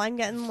pineapple. I'm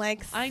getting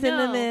like I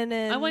cinnamon know.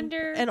 and... I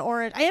wonder... And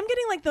orange. I am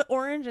getting like the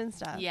orange and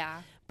stuff.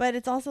 Yeah. But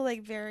it's also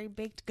like very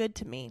baked good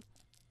to me.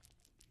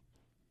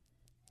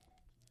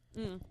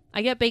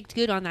 I get baked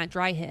good on that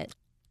dry hit.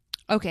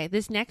 Okay,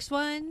 this next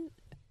one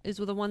is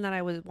the one that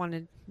I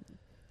wanted.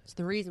 It's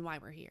the reason why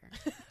we're here.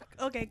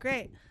 Okay,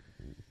 great.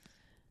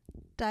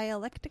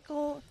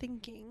 Dialectical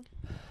thinking.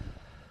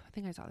 I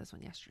think I saw this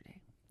one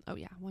yesterday. Oh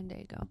yeah, one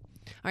day ago. All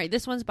right,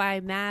 this one's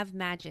by Mav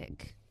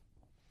Magic.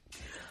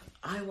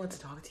 I want to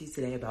talk to you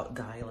today about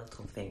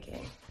dialectical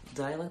thinking.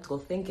 Dialectical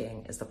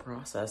thinking is the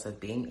process of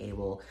being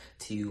able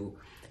to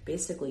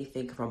basically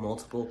think from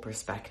multiple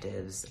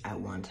perspectives at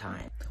one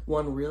time.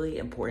 One really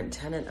important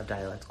tenet of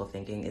dialectical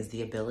thinking is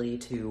the ability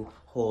to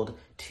hold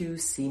two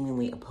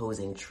seemingly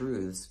opposing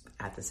truths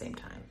at the same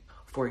time.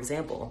 For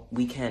example,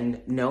 we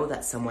can know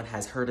that someone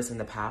has hurt us in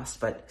the past,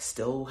 but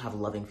still have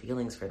loving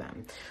feelings for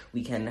them.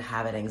 We can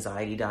have an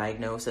anxiety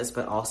diagnosis,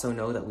 but also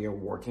know that we are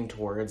working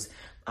towards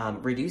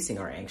reducing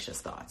our anxious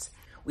thoughts.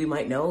 We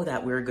might know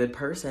that we're a good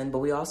person, but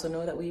we also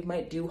know that we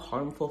might do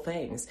harmful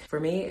things. For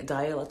me,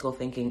 dialectical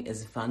thinking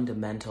is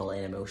fundamental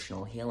in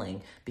emotional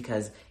healing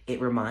because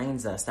it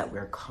reminds us that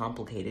we're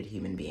complicated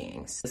human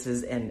beings. This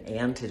is an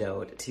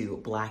antidote to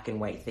black and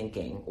white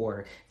thinking,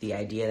 or the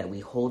idea that we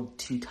hold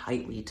too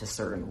tightly to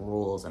certain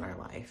rules in our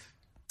life.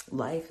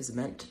 Life is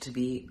meant to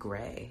be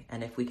gray,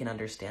 and if we can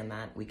understand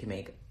that, we can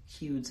make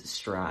huge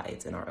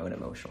strides in our own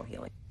emotional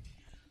healing.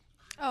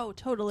 Oh,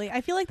 totally.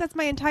 I feel like that's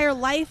my entire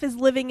life, is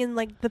living in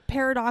like the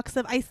paradox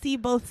of I see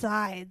both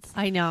sides.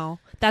 I know.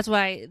 That's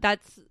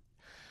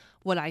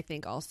what I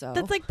think also.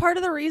 That's like part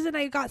of the reason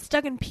I got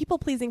stuck in people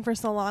pleasing for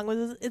so long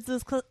it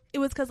was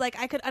because like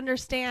I could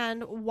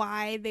understand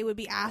why they would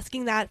be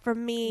asking that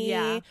from me,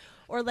 Yeah.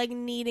 or like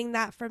needing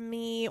that from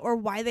me, or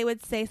why they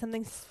would say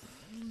something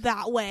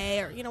that way,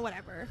 or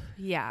whatever.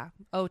 Yeah.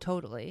 Oh,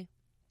 totally.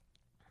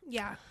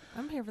 Yeah,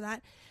 I'm here for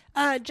that.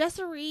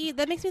 Jessa Reed,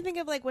 that makes me think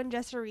of like when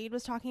Jessa Reed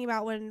was talking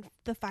about when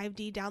the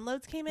 5D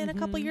downloads came in a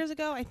couple years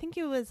ago. I think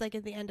it was like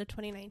at the end of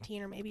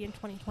 2019 or maybe in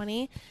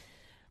 2020.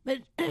 But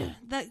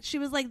that she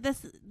was like,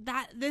 this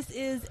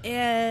is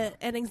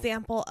an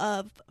example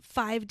of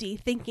 5D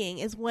thinking,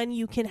 is when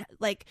you can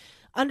like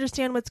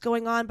understand what's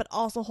going on, but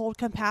also hold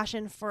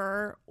compassion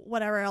for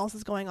whatever else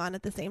is going on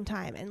at the same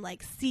time, and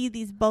like see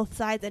these both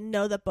sides and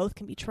know that both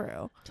can be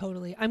true.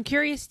 Totally. I'm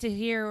curious to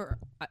hear,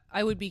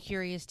 I would be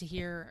curious to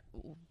hear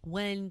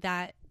when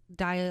that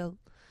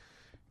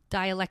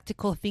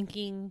dialectical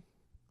thinking,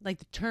 like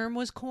the term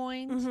was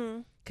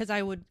coined, because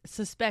I would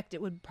suspect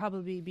it would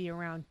probably be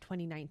around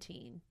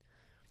 2019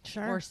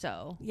 or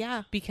so.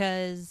 Yeah.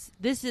 Because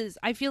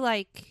I feel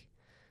like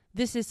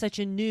this is such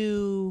a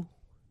new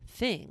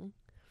thing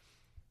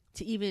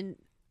to even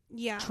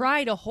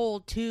try to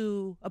hold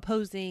two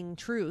opposing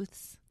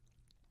truths.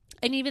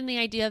 And even the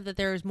idea that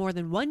there is more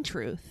than one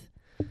truth,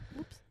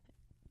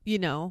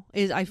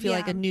 is, I feel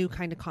like, a new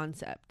kind of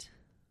concept.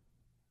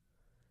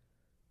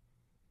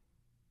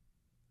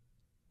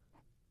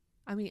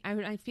 I mean,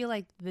 I feel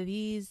like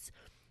these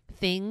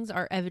things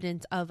are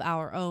evidence of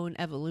our own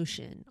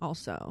evolution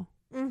also.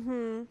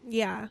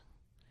 Yeah.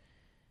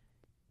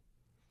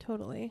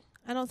 Totally.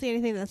 I don't see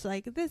anything that's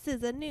like, this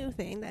is a new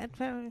thing that...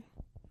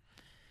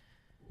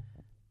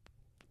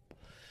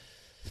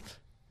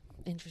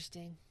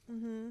 Interesting.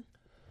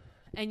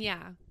 And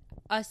yeah,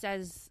 us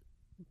as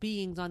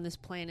beings on this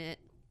planet,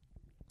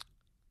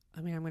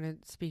 I mean, I'm going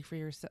to speak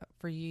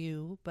for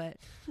you, but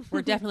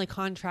we're definitely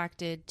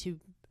contracted to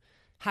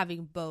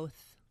having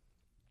both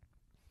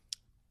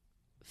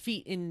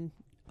feet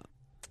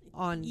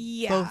on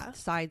both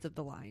sides of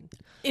the line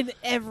in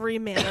every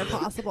manner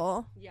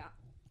possible.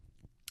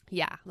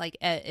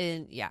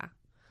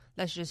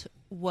 That's just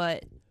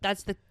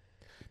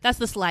that's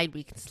the slide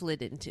we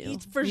slid into,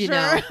 for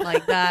sure.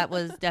 Like that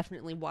was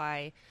definitely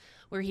why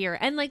we're here.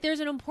 And like there's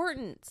an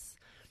importance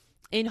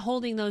in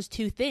holding those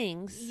two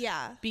things,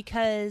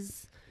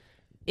 because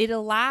it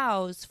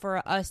allows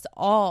for us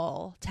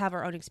all to have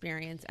our own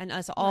experience and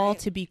us all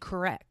to be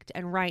correct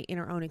and right in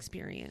our own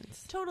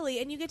experience. Totally.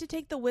 And you get to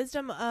take the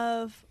wisdom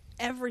of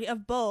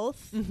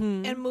both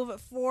and move it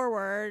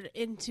forward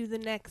into the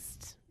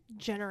next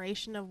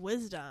generation of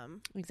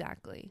wisdom.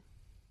 Exactly.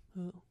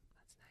 Ooh,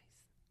 that's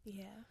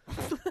nice.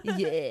 Yeah.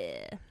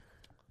 Yeah.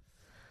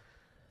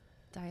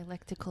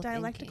 Dialectical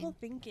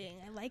thinking.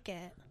 I like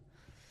it.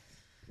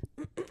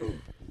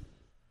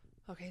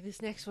 Okay,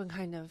 this next one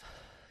kind of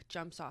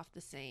jumps off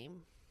the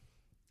same.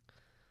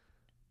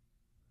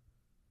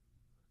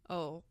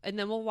 Oh, and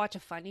then we'll watch a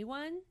funny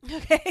one.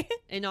 Okay.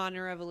 In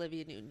honor of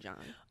Olivia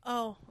Newton-John.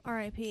 Oh,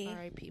 R.I.P.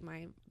 R.I.P.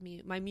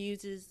 My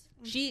muse is...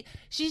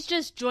 She's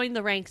just joined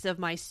the ranks of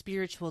my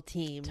spiritual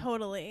team.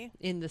 Totally.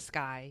 In the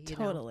sky.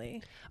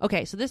 Totally. Know?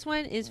 Okay, so this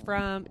one is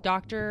from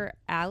Dr.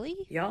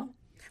 Ali. Y'all,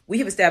 we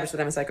have established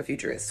that I'm a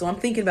psychofuturist. So I'm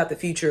thinking about the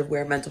future of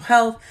where mental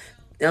health,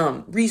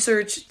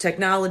 research,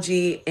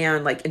 technology,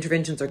 and like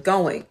interventions are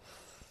going.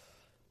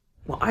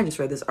 Well, I just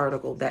read this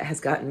article that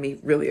has gotten me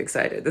really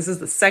excited. This is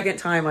the second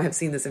time I have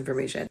seen this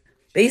information.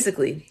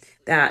 Basically,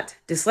 that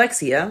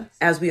dyslexia,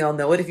 as we all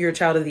know it, if you're a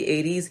child of the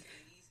 80s,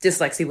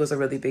 dyslexia was a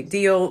really big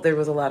deal. There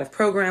was a lot of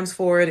programs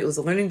for it. It was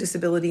a learning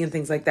disability and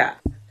things like that.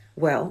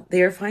 Well,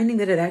 they are finding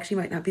that it actually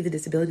might not be the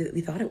disability that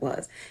we thought it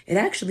was. It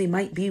actually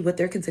might be what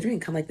they're considering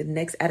kind of like the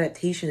next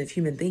adaptation of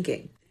human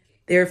thinking.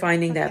 They're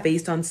finding that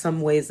based on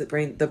some ways the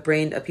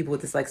brain of people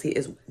with dyslexia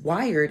is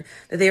wired,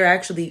 that they are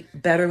actually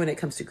better when it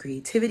comes to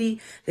creativity.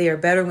 They are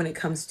better when it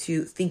comes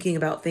to thinking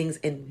about things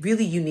in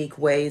really unique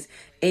ways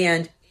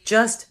and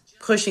just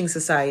pushing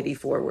society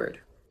forward.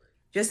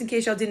 Just in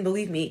case y'all didn't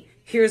believe me,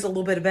 here's a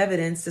little bit of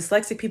evidence.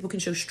 Dyslexic people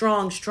can show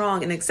strong,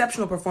 and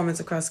exceptional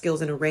performance across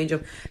skills in a range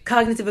of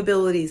cognitive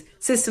abilities,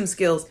 system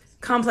skills,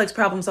 complex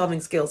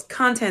problem-solving skills,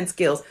 content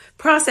skills,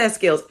 process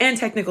skills, and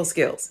technical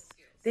skills.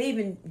 They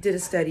even did a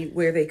study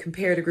where they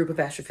compared a group of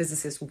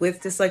astrophysicists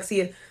with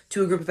dyslexia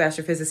to a group of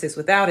astrophysicists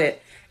without it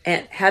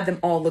and had them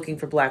all looking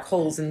for black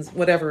holes in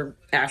whatever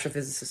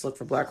astrophysicists look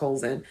for black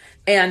holes in.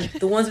 And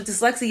the ones with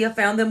dyslexia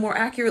found them more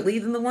accurately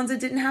than the ones that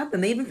didn't have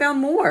them. They even found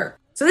more.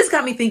 So this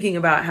got me thinking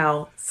about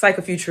how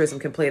psychofuturism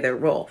can play their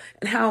role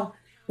and how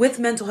with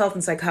mental health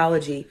and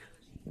psychology,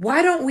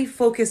 why don't we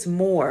focus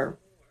more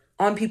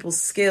on people's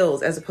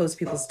skills as opposed to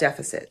people's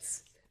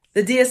deficits?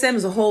 The DSM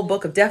is a whole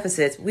book of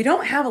deficits. We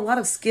don't have a lot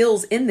of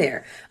skills in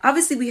there.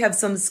 Obviously, we have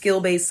some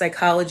skill-based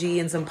psychology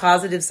and some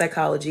positive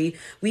psychology.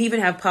 We even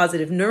have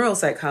positive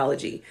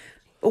neuropsychology.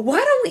 But why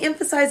don't we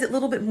emphasize it a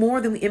little bit more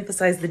than we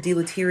emphasize the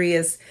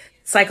deleterious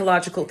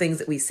psychological things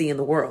that we see in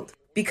the world?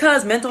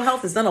 Because mental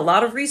health has done a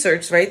lot of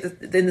research, right,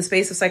 in the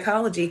space of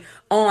psychology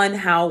on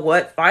how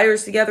what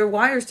fires together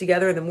wires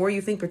together. The more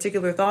you think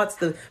particular thoughts,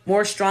 the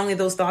more strongly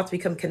those thoughts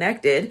become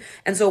connected.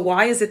 And so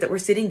why is it that we're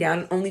sitting down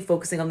and only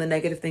focusing on the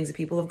negative things that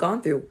people have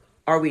gone through?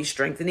 Are we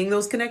strengthening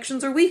those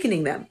connections or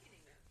weakening them?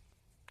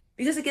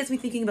 Because it gets me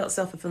thinking about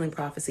self-fulfilling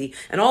prophecy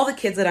and all the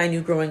kids that I knew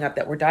growing up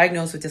that were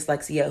diagnosed with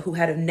dyslexia who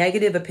had a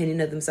negative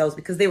opinion of themselves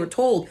because they were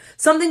told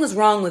something was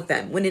wrong with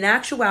them. When in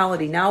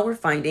actuality, now we're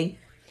finding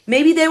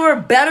maybe they were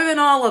better than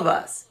all of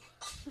us.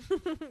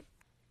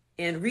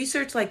 And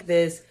research like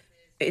this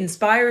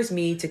inspires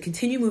me to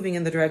continue moving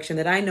in the direction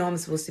that I know I'm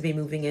supposed to be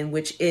moving in,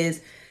 which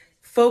is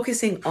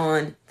focusing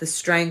on the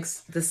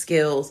strengths, the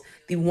skills,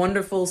 the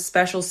wonderful,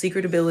 special,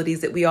 secret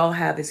abilities that we all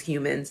have as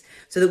humans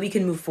so that we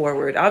can move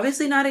forward.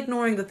 Obviously not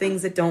ignoring the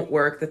things that don't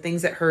work, the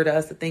things that hurt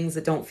us, the things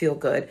that don't feel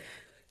good,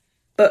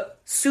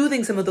 but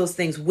soothing some of those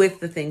things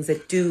with the things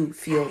that do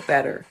feel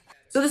better.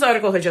 So this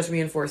article has just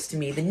reinforced to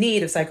me the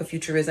need of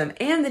psychofuturism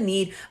and the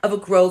need of a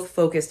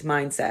growth-focused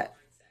mindset.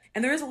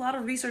 And there is a lot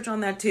of research on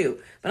that too.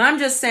 But I'm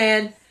just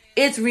saying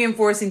it's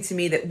reinforcing to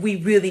me that we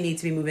really need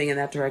to be moving in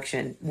that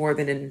direction more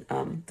than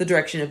in the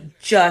direction of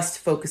just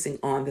focusing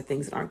on the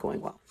things that aren't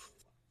going well.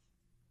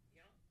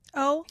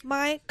 Oh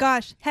my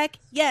gosh. Heck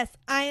yes.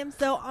 I am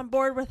so on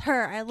board with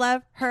her. I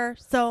love her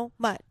so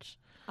much.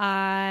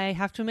 I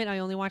have to admit, I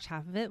only watched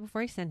half of it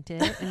before I sent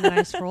it, and then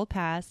I scrolled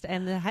past,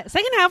 and the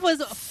second half was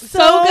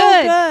so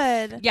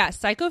good. Yeah,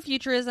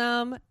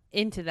 psychofuturism,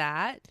 into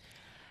that.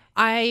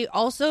 I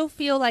also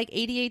feel like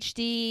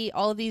ADHD,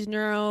 all of these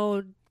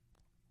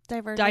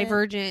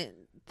divergent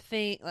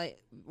thing,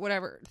 like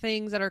whatever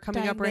things that are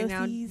coming up right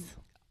now,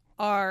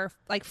 are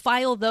like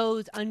file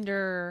those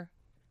under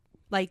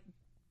like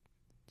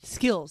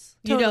skills.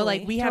 Totally, you know,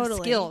 like we have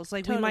skills.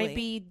 Like we might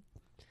be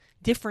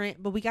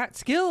different, but we got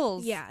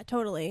skills. Yeah,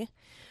 totally.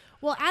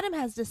 Well, Adam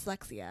has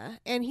dyslexia,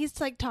 and he's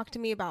like talked to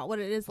me about what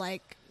it is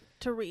like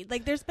to read.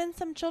 Like there's been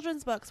some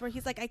children's books where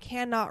he's like, I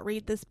cannot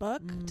read this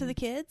book to the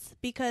kids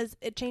because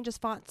it changes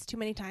fonts too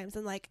many times,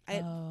 and like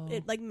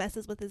it like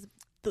messes with his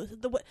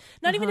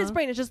not even his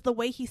brain. It's just the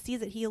way he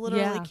sees it. He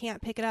literally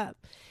can't pick it up.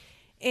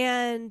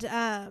 And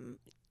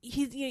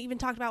he's even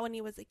talked about when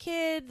he was a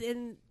kid,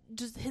 and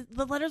just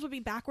the letters would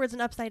be backwards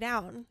and upside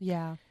down.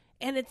 Yeah,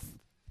 and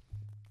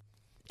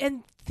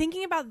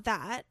thinking about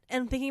that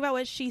and thinking about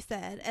what she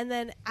said, and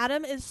then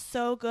Adam is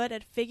so good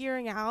at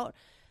figuring out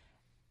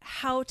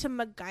how to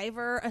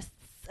MacGyver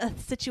a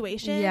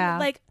situation. Yeah.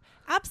 Like,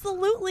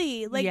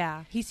 absolutely. Like,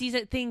 yeah. He sees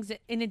things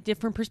in a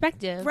different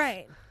perspective.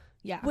 Right.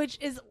 Yeah. Which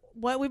is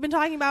what we've been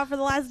talking about for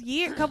the last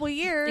couple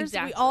years.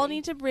 Exactly. We all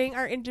need to bring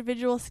our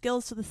individual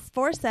skills to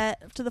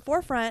the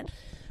forefront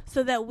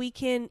so that we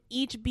can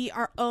each be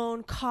our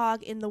own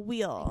cog in the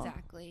wheel.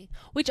 Exactly.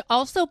 Which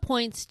also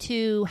points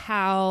to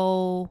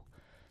how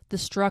the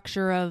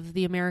structure of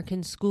the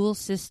American school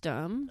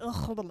system /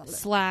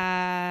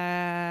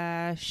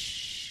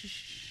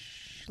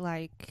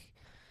 like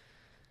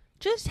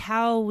just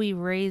how we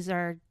raise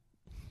our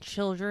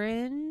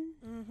children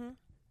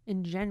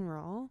in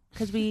general.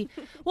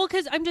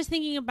 Because I'm just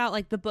thinking about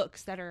like the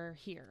books that are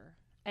here,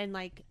 and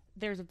like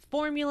there's a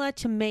formula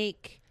to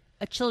make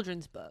a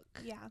children's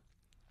book. Yeah.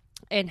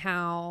 And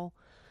how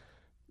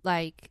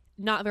like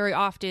not very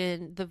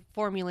often the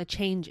formula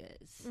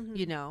changes,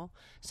 you know?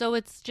 So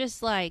it's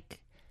just like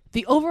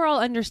the overall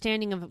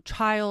understanding of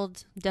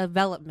child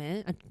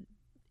development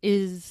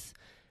is,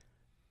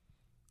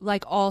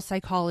 like all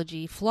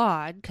psychology,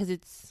 flawed because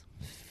it's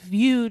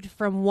viewed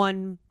from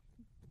one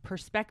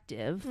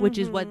perspective, which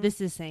is what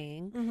this is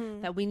saying,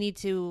 that we need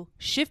to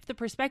shift the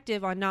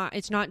perspective on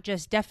it's not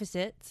just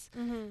deficits.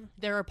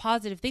 There are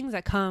positive things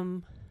that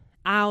come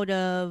out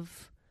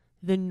of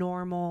the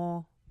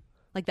normal,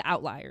 like the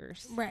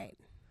outliers. Right.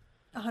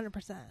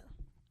 100%.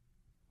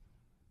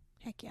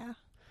 Heck yeah.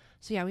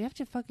 So yeah, we have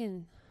to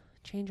fucking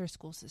change our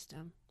school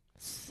system.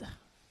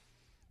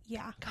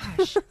 Yeah.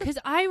 Gosh. Because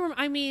I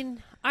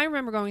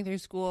remember going through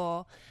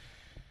school,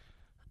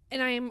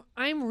 and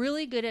I'm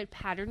really good at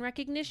pattern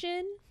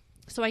recognition,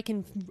 so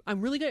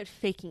I'm really good at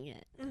faking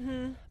it.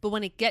 But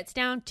when it gets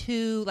down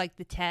to like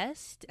the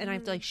test and I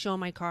have to like show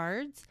my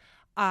cards,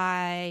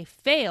 I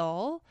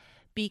fail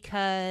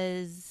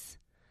because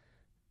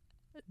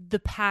the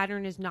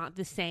pattern is not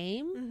the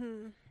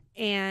same,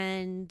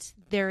 and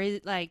there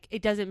is like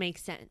it doesn't make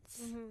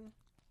sense.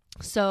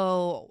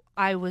 So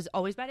I was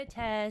always bad at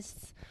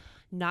tests,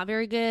 not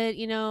very good,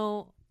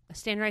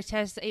 standardized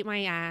tests ate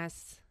my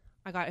ass.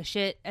 I got a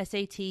shit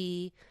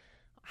SAT,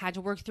 had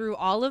to work through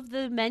all of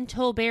the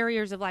mental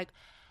barriers of like,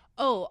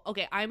 Oh,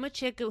 okay. I'm a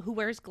chick who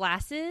wears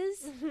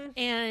glasses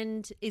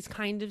and is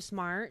kind of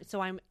smart.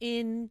 So I'm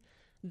in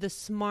the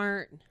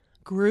smart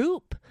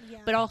group,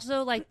 but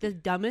also like the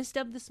dumbest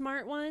of the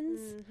smart ones.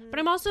 But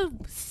I'm also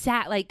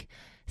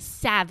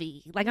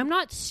savvy. Like I'm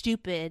not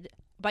stupid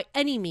by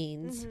any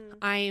means.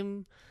 I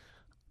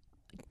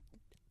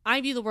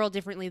view the world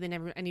differently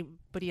than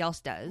anybody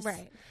else does.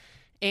 Right.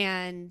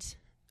 And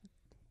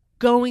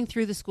going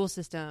through the school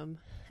system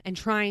and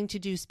trying to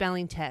do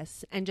spelling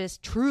tests and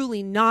just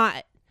truly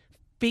not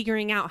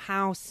figuring out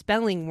how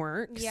spelling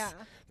works. Yeah.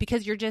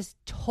 Because you're just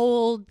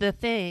told the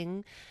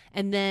thing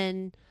and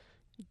then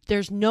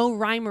there's no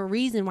rhyme or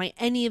reason why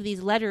any of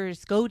these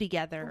letters go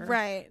together.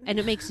 Right. And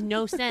it makes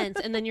no sense.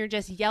 And then you're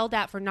just yelled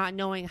at for not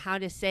knowing how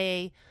to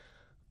say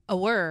a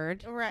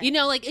word. Right. You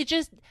know, like it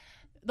just,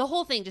 the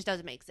whole thing just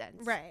doesn't make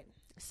sense. Right.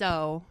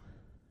 So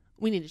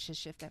we need to just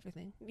shift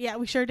everything. Yeah,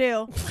 we sure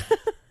do.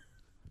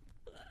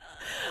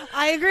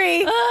 I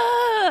agree.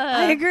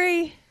 I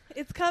agree.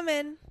 It's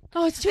coming.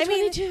 Oh, it's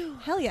 222.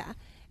 Hell yeah.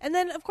 And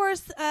then, of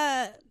course,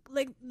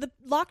 like the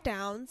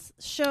lockdowns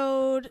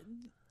showed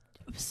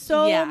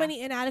so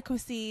many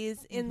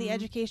inadequacies in the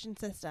education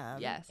system.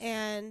 Yes.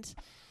 And,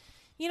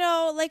 you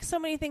know, like so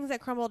many things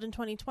that crumbled in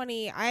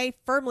 2020, I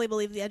firmly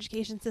believe the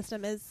education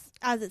system is,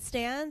 as it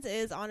stands,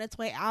 is on its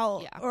way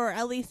out, or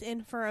at least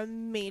in for a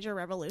major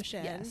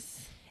revolution.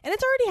 Yes. And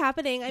it's already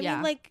happening. I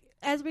mean, like,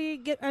 as we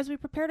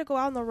prepare to go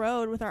out on the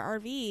road with our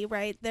RV,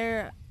 right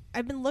there,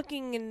 I've been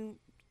looking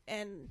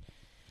and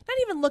not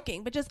even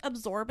looking, but just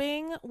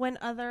absorbing when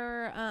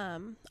other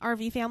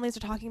RV families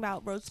are talking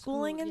about road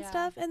schooling and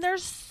stuff. And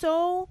there's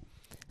so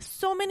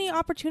many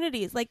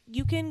opportunities. Like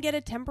you can get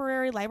a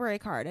temporary library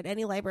card at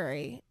any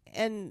library,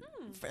 and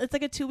it's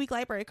like a 2-week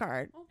library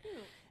card. Oh, cute.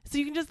 So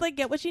you can just like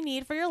get what you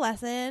need for your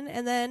lesson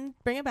and then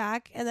bring it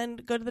back and then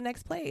go to the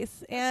next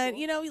place. And,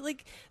 you know,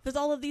 like there's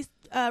all of these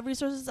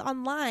resources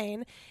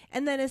online.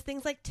 And then as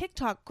things like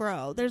TikTok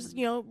grow, there's,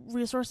 you know,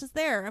 resources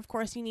there. Of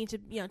course, you need to,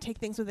 you know, take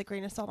things with a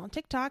grain of salt on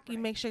TikTok. You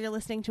make sure you're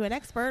listening to an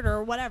expert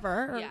or whatever,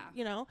 or,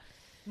 you know.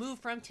 Move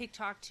from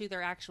TikTok to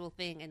their actual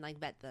thing and like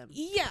vet them.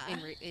 Yeah. In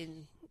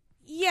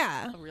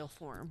a real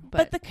form.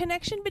 But the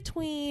connection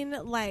between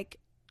like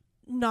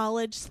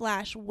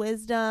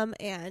knowledge/wisdom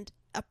and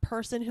a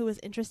person who is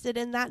interested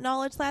in that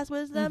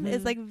knowledge/wisdom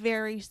is like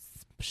very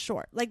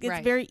short. Like it's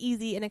very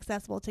easy and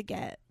accessible to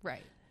get.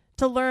 Right.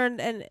 To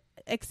learn and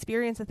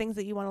experience the things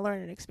that you want to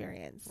learn and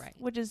experience. Right.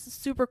 Which is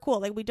super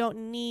cool. Like we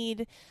don't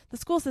need the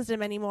school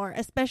system anymore,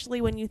 especially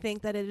when you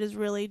think that it is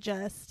really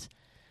just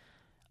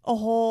a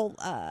whole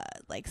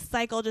like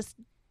cycle, just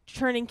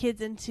turning kids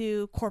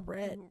into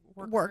corporate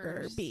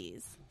worker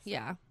bees.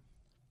 Yeah.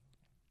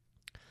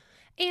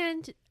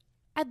 And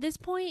at this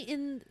point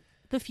in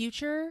the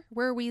future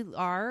where we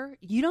are,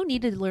 you don't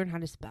need to learn how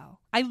to spell.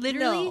 I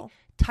literally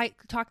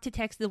talk to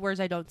text the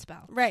words I don't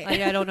spell. Right. Like,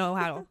 I don't know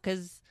how to,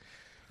 because,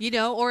 you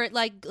know, or it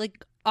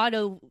like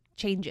auto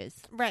changes.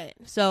 Right.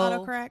 So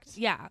autocorrect.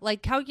 Yeah.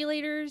 Like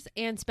calculators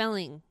and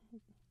spelling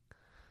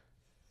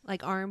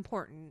like are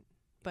important.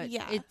 But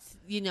it's,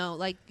 you know,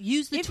 like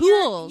use the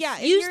tools.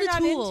 If use you're the not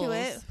tools. into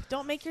it,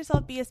 don't make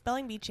yourself be a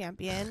spelling bee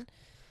champion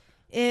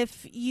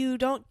if you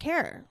don't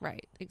care.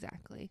 Right.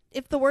 Exactly.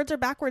 If the words are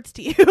backwards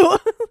to you.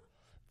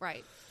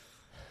 Right.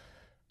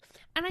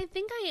 And I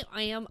think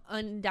I am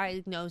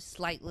undiagnosed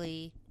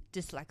slightly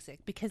dyslexic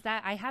because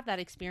I have that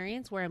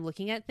experience where I'm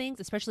looking at things,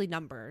 especially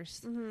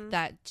numbers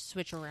that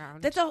switch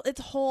around. That's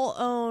its whole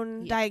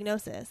own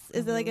diagnosis.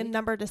 Is it like a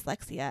number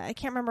dyslexia? I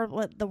can't remember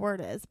what the word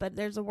is, but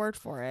there's a word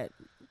for it.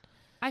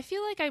 I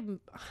feel like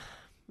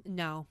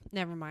no,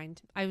 never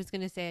mind. I was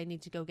going to say I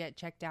need to go get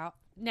checked out.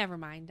 Never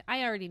mind.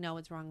 I already know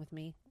what's wrong with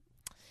me.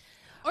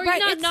 Or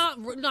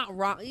not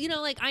wrong. You know,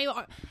 like I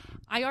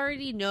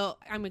already know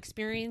I'm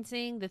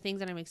experiencing the things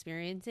that I'm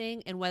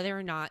experiencing, and whether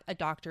or not a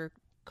doctor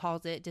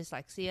calls it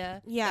dyslexia.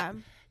 Yeah.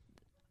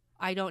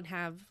 I don't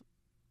have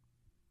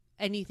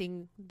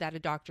anything that a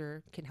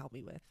doctor can help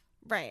me with.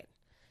 Right.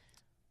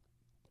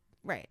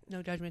 Right.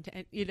 No judgment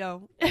to, you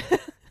know.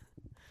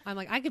 I'm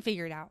like, I can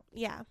figure it out.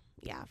 Yeah.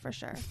 Yeah, for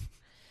sure.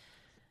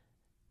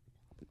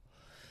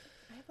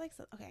 I have like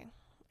okay.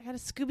 I had a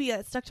Scooby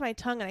that stuck to my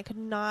tongue and I could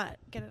not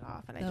get it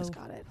off, and I just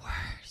got it.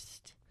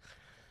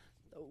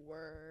 The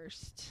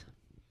worst.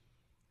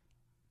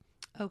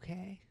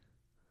 Okay.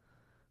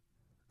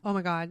 Oh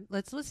my God.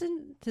 Let's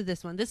listen to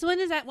this one. This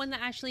one is that one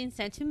that Ashley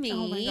sent to me.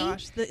 Oh my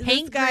gosh. This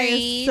Hank guy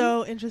Green, is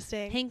so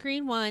interesting. Hank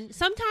Green one.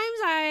 Sometimes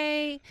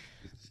I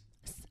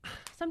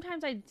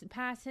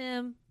pass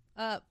him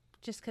up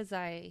just because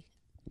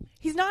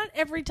he's not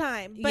every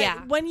time,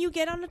 but when you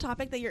get on a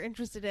topic that you're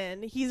interested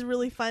in, he's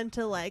really fun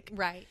to like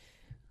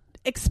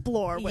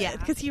explore with,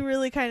 because he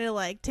really kind of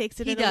like takes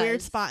it in a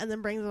weird spot and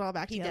then brings it all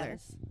back together.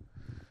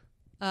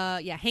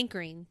 Hank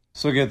Green.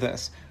 So get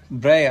this.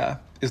 Brea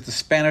is the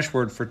Spanish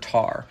word for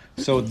tar.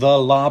 So the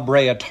La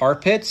Brea Tar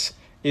Pits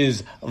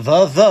is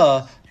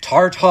the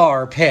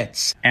Tartar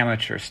Pits.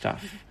 Amateur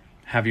stuff.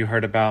 Have you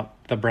heard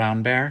about the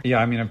brown bear? Yeah,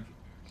 I mean,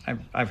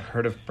 I've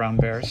heard of brown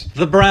bears.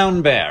 The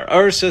brown bear,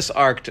 Ursus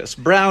arctos.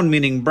 Brown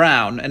meaning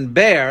brown, and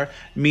bear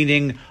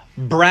meaning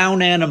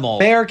brown animal.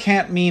 Bear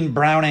can't mean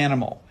brown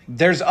animal.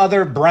 There's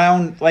other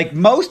brown, like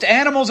most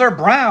animals are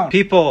brown.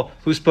 People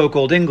who spoke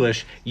Old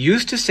English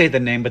used to say the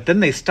name, but then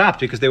they stopped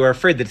because they were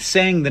afraid that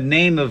saying the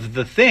name of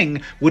the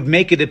thing would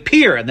make it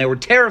appear, and they were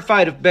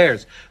terrified of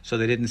bears. So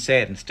they didn't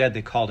say it. Instead,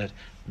 they called it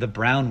the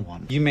brown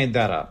one. You made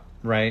that up,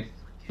 right?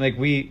 Like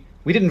we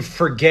didn't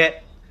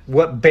forget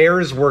what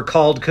bears were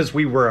called because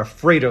we were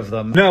afraid of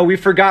them. No, we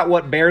forgot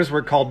what bears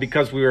were called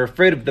because we were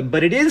afraid of them,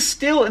 but it is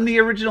still in the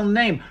original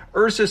name,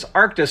 Ursus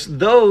arctos.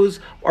 Those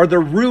are the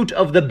root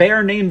of the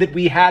bear name that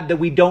we had that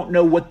we don't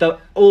know what the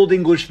Old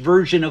English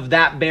version of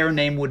that bear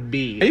name would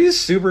be. Are you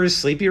super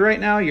sleepy right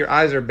now? Your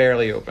eyes are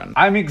barely open.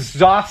 I'm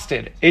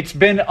exhausted. It's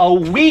been a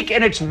week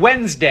and it's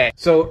Wednesday.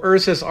 So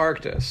Ursus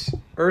arctos.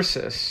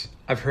 Ursus,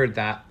 I've heard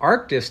that.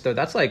 Arctis, though,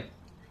 that's like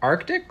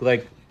Arctic?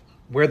 Like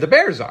where the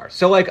bears are.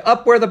 So like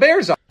up where the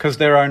bears are. Because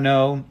there are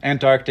no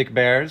Antarctic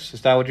bears.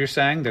 Is that what you're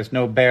saying? There's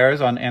no bears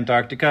on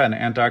Antarctica, and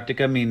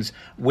Antarctica means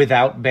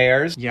without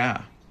bears?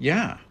 Yeah.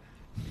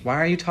 Why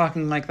are you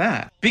talking like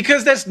that?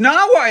 Because that's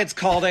not why it's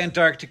called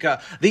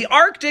Antarctica. The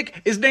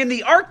Arctic is named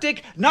the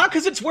Arctic not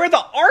because it's where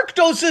the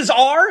Arctoses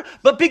are,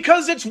 but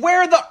because it's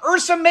where the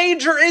Ursa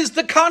Major is,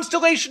 the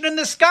constellation in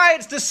the sky.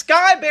 It's the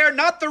sky bear,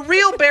 not the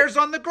real bears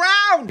on the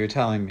ground. You're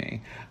telling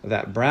me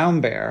that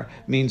brown bear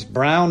means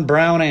brown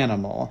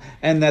animal,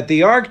 and that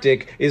the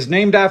Arctic is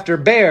named after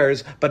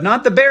bears, but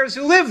not the bears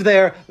who live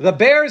there, the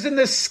bears in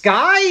the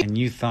sky? And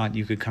you thought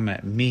you could come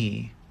at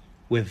me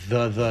with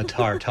the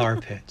tar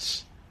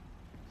pits.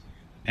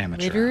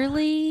 Amateur.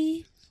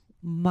 Literally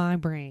my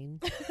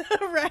brain.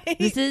 Right.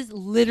 This is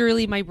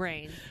literally my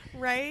brain.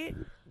 Right.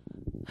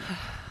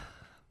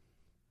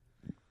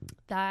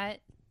 That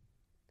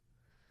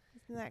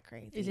Isn't that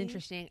crazy? is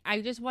interesting.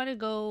 I just want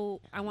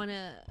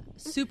to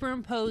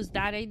superimpose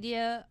that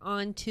idea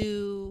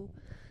onto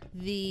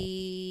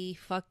the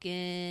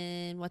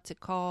fucking, what's it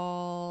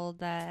called,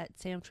 that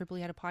Sam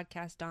Tripoli had a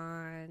podcast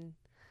on,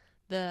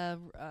 the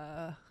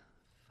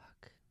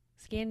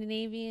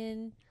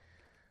Scandinavian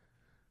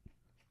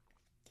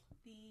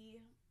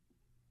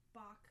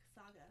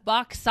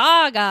Bach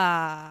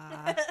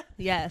Saga.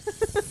 Yes.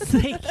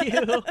 Thank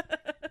you.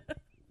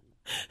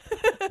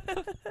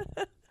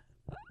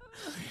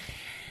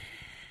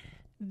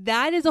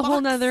 That is a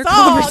whole nother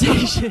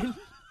conversation.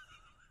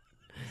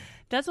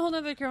 That's a whole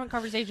nother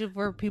conversation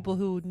for people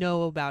who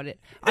know about it.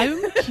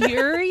 I'm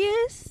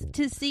curious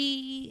to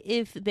see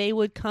if they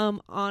would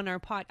come on our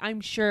pod.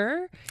 I'm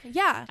sure.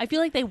 Yeah. I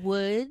feel like they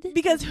would.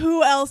 Because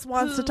who else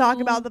wants to talk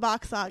about the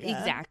Bach Saga?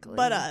 Exactly.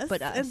 But us.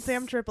 But us. And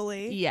Sam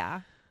Tripoli.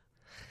 Yeah.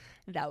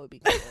 That would be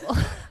cool.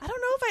 I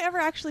don't know if I ever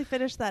actually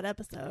finished that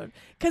episode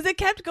because it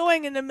kept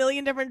going in a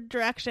million different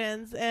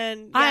directions,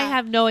 and I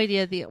have no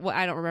idea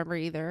I don't remember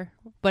either.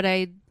 But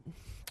it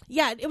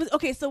was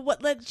okay. So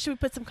should we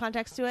put some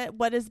context to it?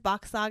 What is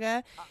Bach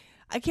Saga?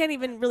 I can't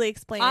even really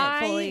explain it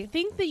fully. I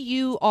think that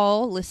you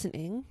all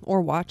listening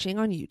or watching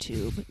on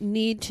YouTube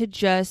need to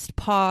just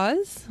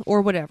pause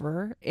or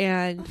whatever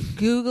and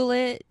Google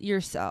it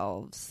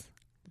yourselves.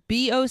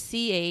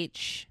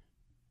 BOCH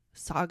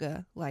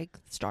Saga, like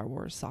Star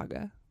Wars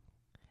Saga.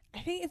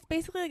 I think it's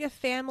basically like a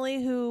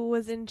family who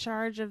was in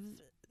charge of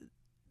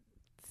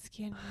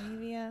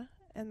Scandinavia,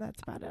 and that's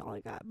about all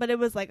I got. But it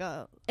was like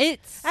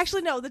it's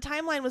actually no. The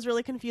timeline was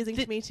really confusing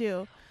to me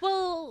too.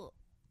 Well,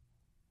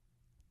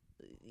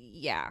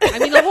 yeah. I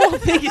mean, the whole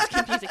thing is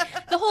confusing.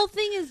 The whole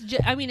thing is,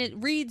 it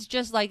reads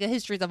just like a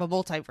Histories of a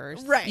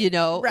Multiverse, right? You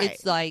know, right.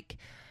 It's like.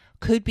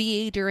 Could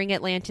be during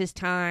Atlantis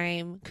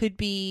time, could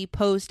be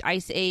post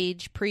Ice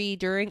Age,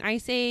 during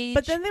Ice Age.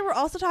 But then they were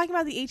also talking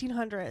about the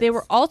 1800s. They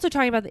were also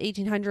talking about the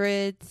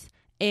 1800s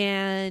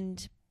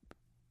and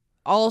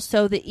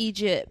also the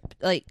Egypt.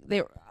 Like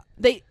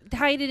they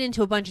tied it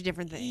into a bunch of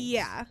different things.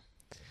 Yeah.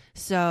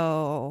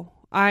 So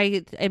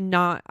I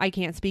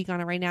can't speak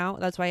on it right now.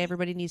 That's why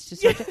everybody needs to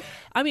search it.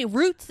 I mean,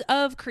 Roots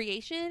of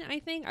Creation, I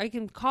think. I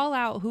can call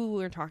out who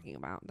we're talking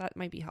about. That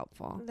might be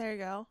helpful. There you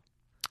go.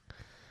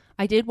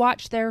 I did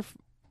watch their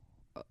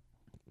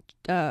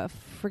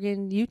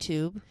friggin'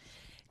 YouTube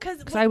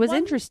because I was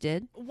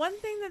interested. One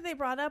thing that they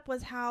brought up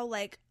was how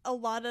like a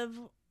lot of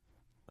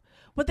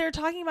what they're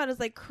talking about is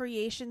like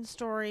creation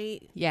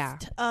story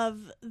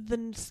of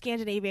the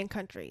Scandinavian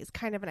countries,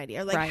 kind of an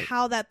idea, like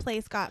how that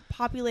place got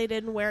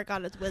populated and where it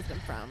got its wisdom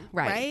from.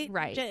 Right.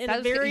 In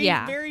a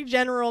very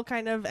general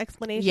kind of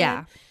explanation.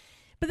 Yeah.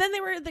 But then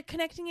they were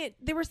connecting it.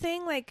 They were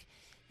saying like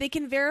they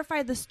can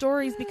verify the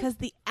stories because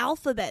the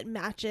alphabet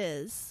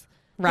matches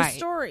the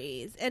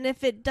stories, and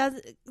if it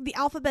doesn't, the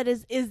alphabet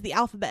is the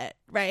alphabet,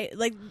 right?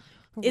 Like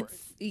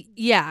it's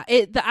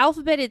the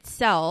alphabet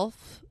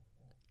itself,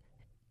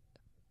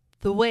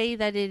 the way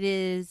that it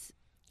is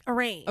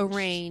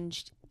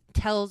arranged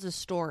tells a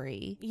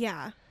story.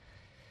 Yeah.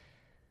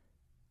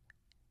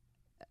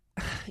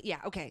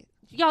 Okay.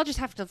 Y'all just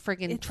have to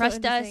friggin'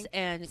 trust us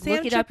and Sam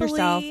look it up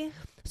yourself.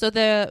 So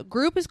the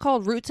group is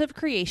called Roots of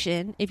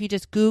Creation. If you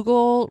just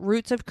Google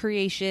Roots of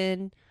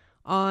Creation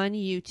on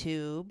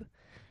YouTube,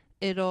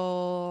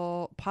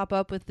 it'll pop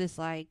up with this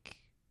like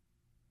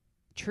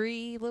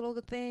tree little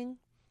thing,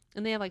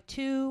 and they have like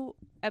 2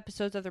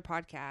 episodes of their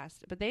podcast,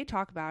 but they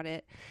talk about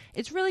it.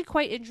 It's really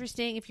quite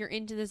interesting if you're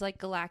into this like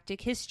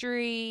galactic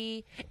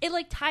history. It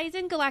like ties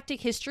in galactic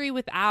history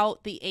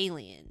without the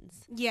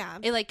aliens. Yeah.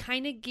 It like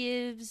kind of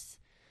gives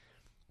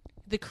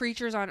the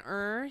creatures on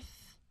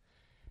Earth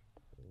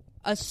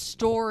a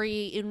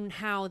story in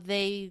how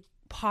they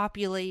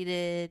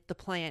populated the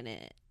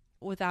planet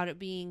without it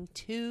being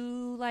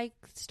too like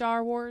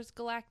Star Wars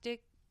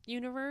galactic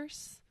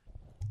universe.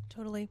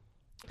 Totally.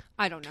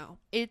 I don't know.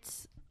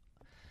 It's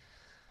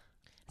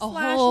a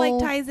Slash whole,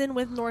 like ties in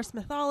with Norse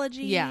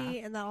mythology, Yeah.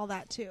 and all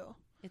that too.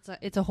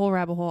 it's a whole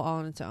rabbit hole all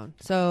on its own.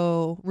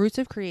 So Roots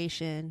of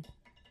Creation,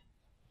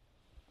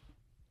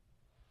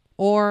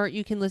 or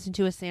you can listen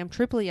to a Sam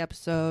Tripoli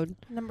episode,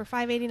 Number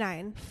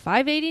 589.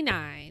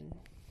 589,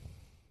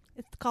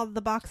 It's called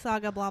The Box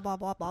Saga, blah, blah,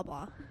 blah, blah,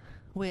 blah.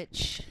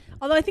 which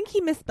Although I think he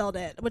misspelled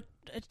it, which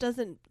it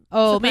doesn't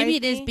maybe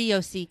it surprise is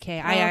me. BOCK.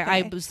 Oh, I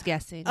okay. was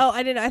guessing. Oh,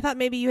 I didn't know. I thought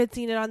maybe you had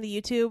seen it on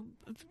the YouTube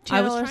I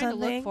channel was or trying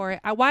something. to look for it.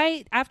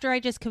 Why, after I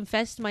just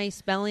confessed my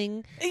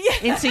spelling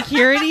Yeah.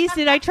 insecurities,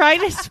 did I try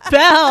to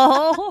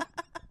spell?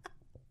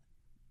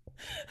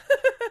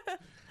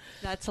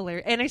 That's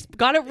hilarious. And I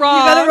got it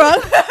wrong. You got it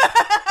wrong.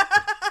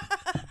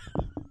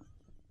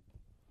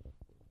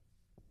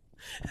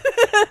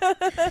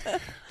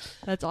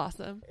 That's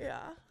awesome. Yeah.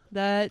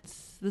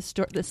 That's the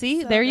story.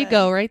 See, So there you good.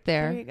 go, right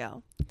There there. you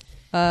go.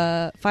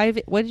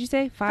 What did you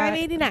say?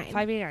 589.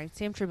 589.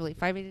 Sam Tripoli.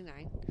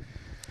 589.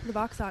 The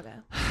Box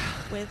Saga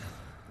with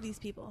these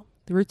people.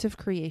 The Roots of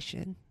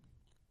Creation.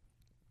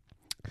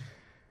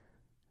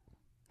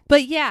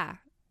 But yeah,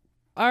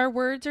 our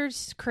words are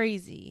just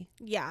crazy.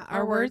 Yeah.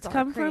 Our words are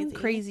come from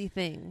crazy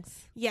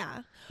things. Yeah.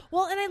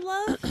 Well, and I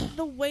love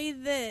the way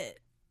that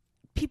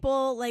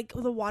people like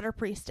the Water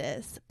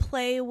Priestess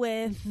play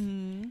with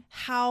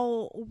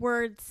how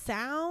words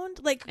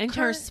sound. Like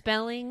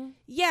Interspelling.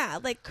 Yeah,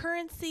 like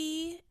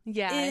currency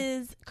Yeah.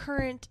 is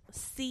current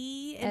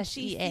C, and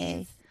she SEA.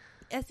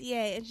 sees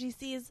SEA, and she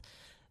sees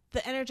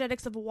the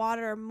energetics of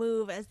water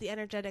move as the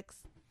energetics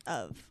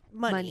of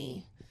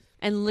money.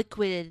 And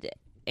liquid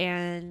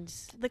and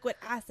liquid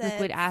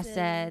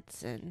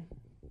assets and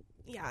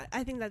yeah,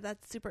 I think that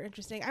that's super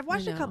interesting. I've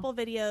watched a know. couple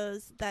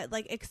videos that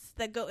like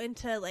that go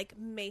into like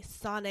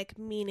Masonic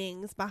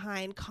meanings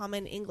behind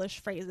common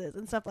English phrases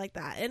and stuff like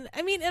that. And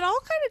I mean, it all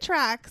kind of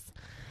tracks.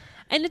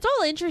 And it's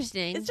all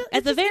interesting. It's just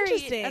at the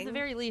interesting.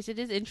 very least, it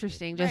is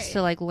interesting just Right.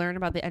 to like learn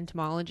about the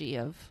etymology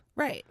of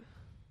Right.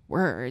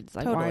 words,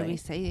 like why Totally. we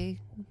say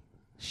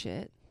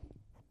shit.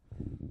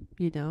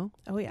 You know?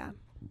 Oh yeah.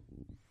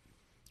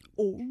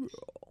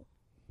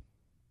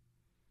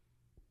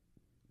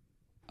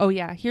 Oh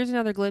yeah. Here's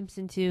another glimpse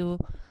into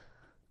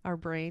our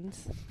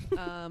brains.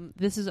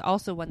 This is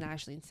also one that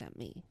Ashley sent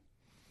me.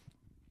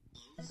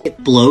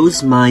 It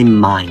blows my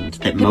mind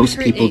that most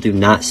people do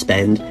not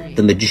spend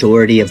the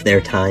majority of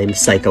their time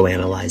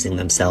psychoanalyzing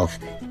themselves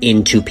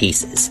into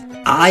pieces.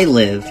 I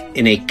live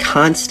in a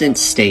constant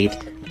state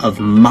of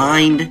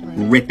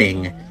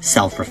mind-ripping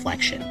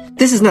self-reflection.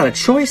 This is not a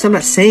choice. I'm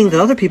not saying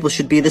that other people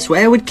should be this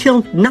way. I would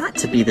kill not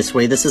to be this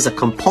way. This is a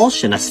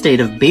compulsion, a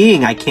state of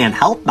being. I can't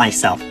help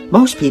myself.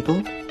 Most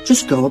people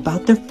just go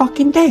about their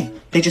fucking day.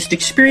 They just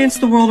experience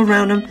the world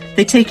around them.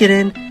 They take it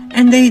in.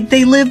 And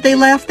they live, they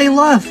laugh, they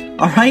love.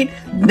 Alright?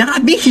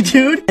 Not me,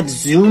 dude. I've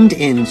zoomed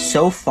in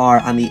so far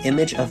on the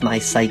image of my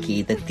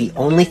psyche that the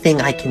only thing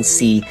I can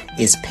see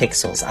is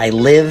pixels. I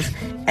live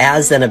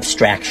as an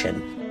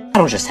abstraction. I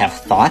don't just have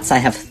thoughts, I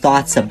have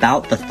thoughts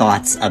about the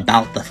thoughts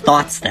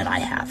that I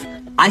have.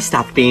 I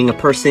stopped being a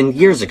person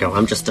years ago.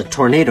 I'm just a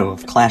tornado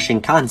of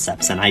clashing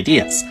concepts and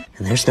ideas.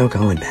 And there's no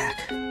going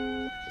back.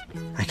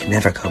 I can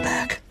never go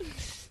back.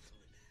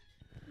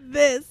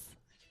 This.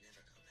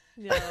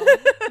 No.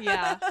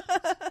 Yeah.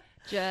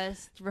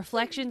 Just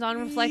reflections on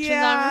reflections on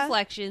Yeah.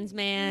 reflections,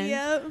 man.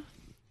 Yep.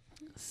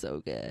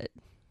 So good.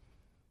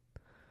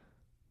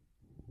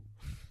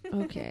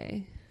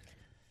 Okay.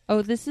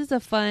 Oh, this is a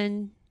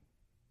fun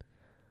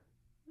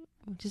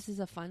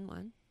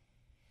one.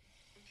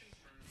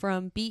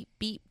 From Beep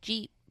Beep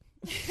Jeep.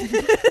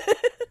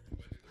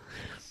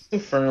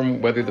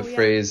 Confirm whether the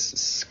phrase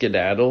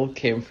skedaddle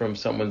came from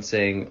someone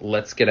saying,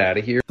 let's get out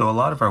of here. So a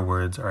lot of our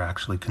words are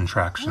actually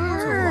contractions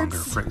of longer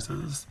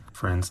phrases.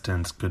 For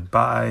instance,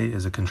 goodbye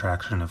is a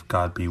contraction of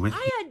God be with you.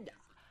 I had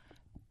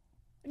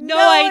no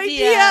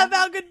idea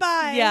about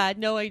goodbye. Yeah,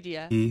 no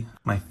idea.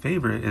 My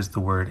favorite is the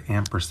word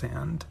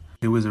ampersand.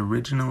 It was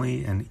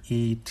originally an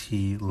ET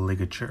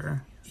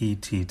ligature.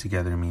 ET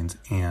together means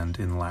and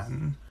in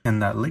Latin.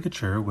 And that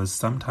ligature was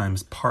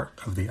sometimes part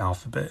of the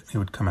alphabet. It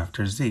would come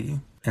after Z.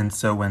 And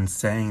so when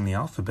saying the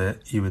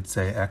alphabet, you would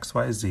say X,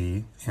 Y,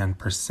 Z, and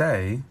per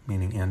se,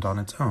 meaning and on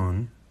its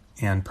own,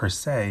 and per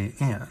se,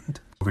 and.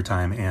 Over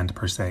time, and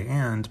per se,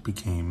 and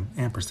became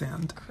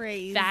ampersand.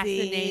 Crazy.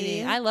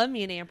 Fascinating. I love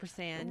me an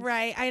ampersand.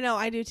 Right. I know.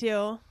 I do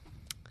too.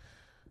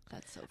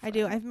 That's so fun. I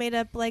do. I've made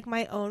up like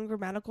my own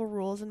grammatical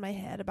rules in my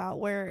head about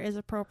where is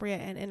appropriate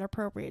and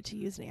inappropriate to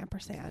use an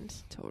ampersand.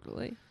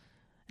 Totally.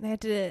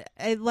 And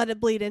I let it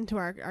bleed into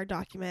our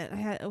document.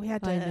 We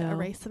had to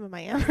erase some of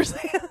my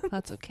ampersand.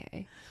 That's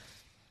okay.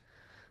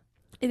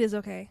 It is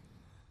okay.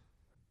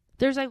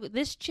 There's like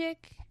this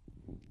chick,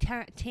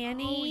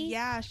 Tanny. Oh,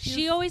 yeah.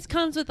 She always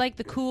comes with like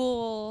the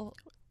cool...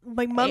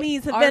 Like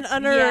mummies have been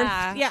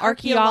unearthed. Yeah,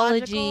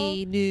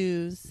 archaeology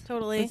news.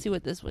 Totally. Let's see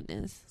what this one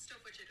is.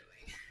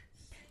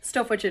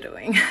 Stop what you're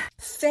doing.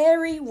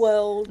 Fairy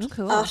world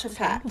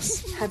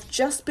artifacts have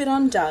just been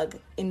undug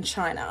in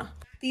China.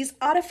 These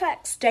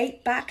artifacts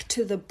date back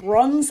to the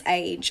Bronze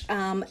Age,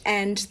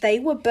 and they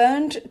were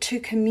burned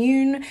to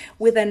commune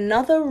with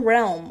another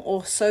realm,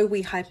 or so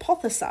we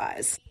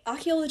hypothesize.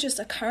 Archaeologists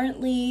are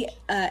currently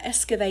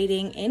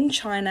excavating in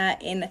China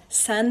in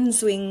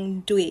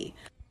Sanxingdui.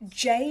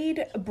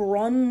 Jade,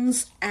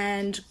 bronze,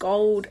 and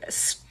gold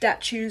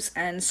statues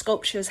and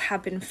sculptures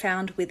have been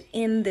found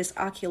within this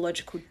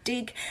archaeological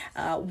dig.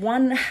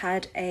 One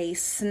had a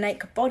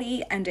snake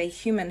body and a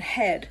human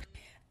head,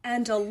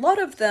 and a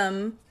lot of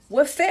them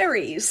were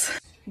fairies.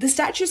 The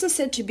statues are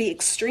said to be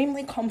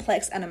extremely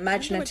complex and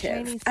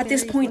imaginative. At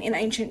this point in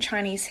ancient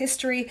Chinese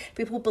history,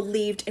 people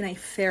believed in a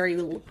fairy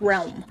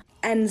realm.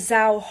 And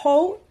Zhao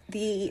Ho,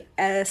 the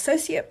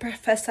associate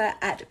professor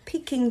at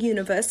Peking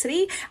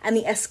University and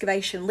the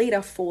excavation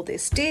leader for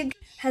this dig,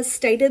 has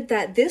stated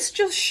that this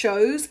just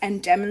shows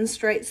and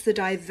demonstrates the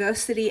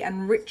diversity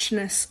and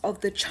richness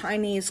of the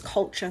Chinese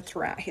culture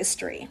throughout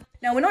history.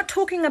 Now, we're not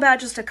talking about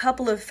just a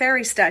couple of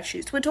fairy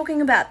statues. We're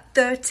talking about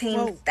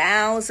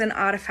 13,000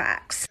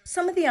 artifacts.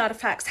 Some of the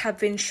artifacts have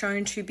been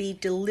shown to be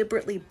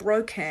deliberately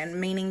broken,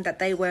 meaning that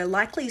they were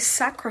likely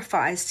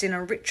sacrificed in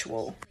a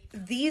ritual.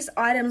 These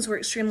items were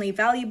extremely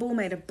valuable,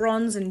 made of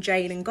bronze and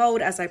jade and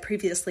gold, as I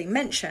previously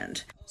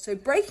mentioned. So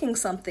breaking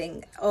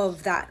something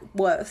of that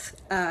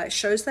worth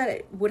shows that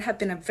it would have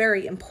been a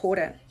very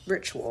important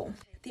ritual.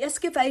 The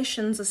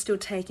excavations are still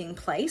taking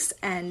place,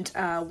 and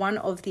one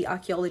of the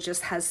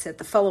archaeologists has said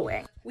the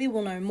following: "We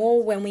will know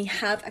more when we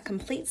have a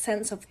complete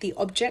sense of the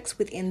objects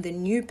within the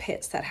new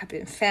pits that have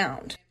been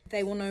found.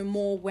 They will know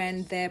more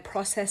when their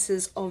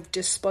processes of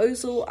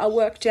disposal are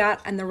worked out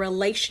and the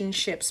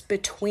relationships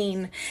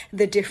between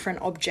the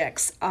different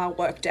objects are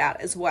worked out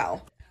as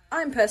well."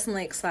 I'm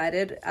personally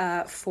excited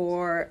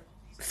for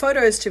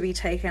photos to be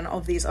taken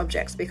of these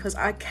objects because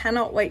I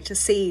cannot wait to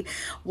see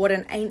what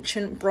an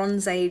ancient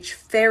Bronze Age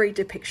fairy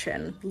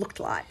depiction looked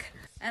like.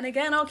 And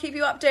again, I'll keep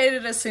you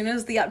updated as soon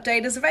as the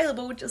update is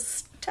available.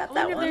 Just tap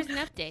that I one. wonder if there's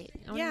an update.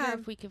 I wonder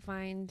if we can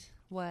find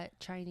what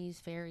Chinese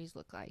fairies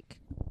look like.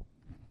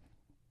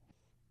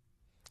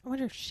 I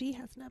wonder if she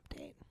has an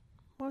update.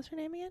 What was her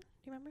name again? Do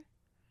you remember?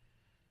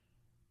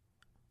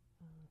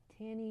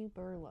 Tanny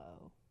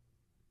Burlow.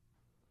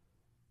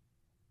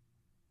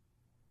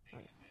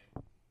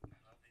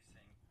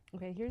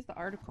 Okay, here's the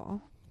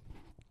article.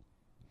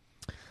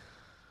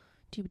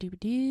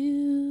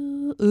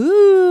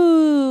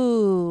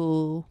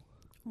 Ooh.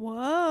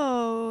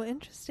 Whoa,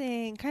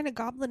 interesting. Kind of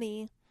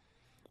goblin-y.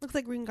 Looks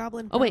like Green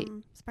Goblin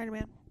from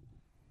Spider-Man.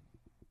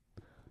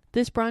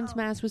 This bronze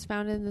mask was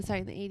found in the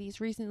site in the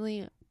 80s.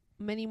 Recently,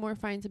 many more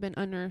finds have been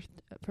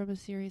unearthed from a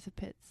series of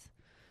pits.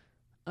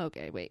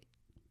 Okay, wait.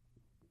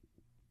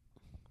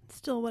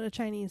 Still what a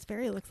Chinese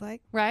fairy looks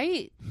like.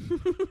 Right?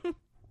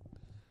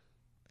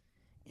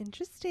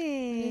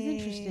 Interesting. It is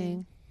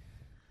interesting.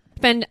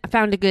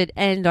 Found a good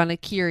end on a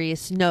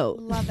curious note.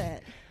 Love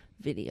it.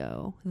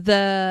 Video.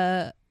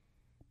 The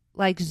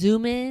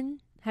zoom in.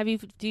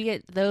 Do you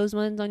get those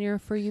ones on your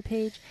For You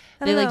page?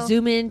 They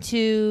zoom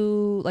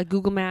into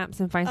Google Maps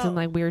and find some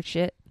weird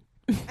shit.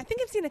 I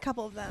think I've seen a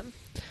couple of them.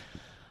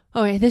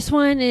 Okay, this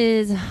one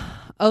is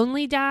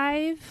Only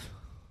Dive.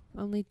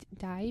 Only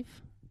Dive?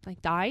 Like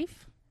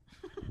dive?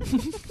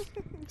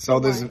 So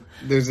there's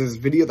this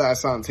video that I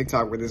saw on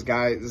TikTok where this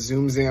guy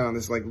zooms in on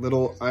this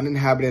little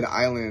uninhabited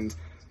island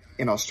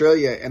in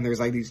Australia, and there's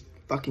these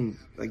fucking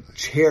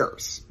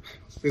chairs.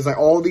 There's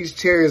all these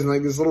chairs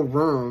in this little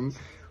room.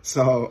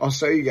 So I'll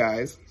show you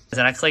guys.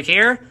 Then I click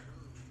here.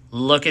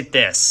 Look at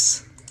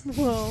this.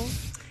 Whoa.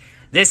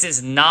 This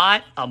is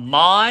not a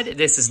mod.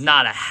 This is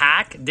not a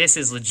hack. This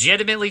is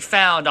legitimately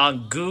found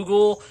on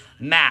Google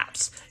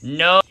Maps.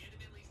 No.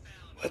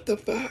 What the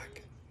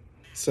fuck?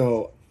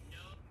 So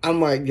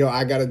I'm like, yo,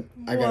 I gotta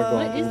go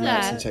on Google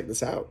Maps and check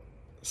this out.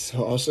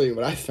 So I'll show you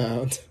what I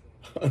found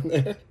on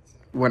there.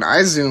 When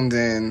I zoomed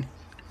in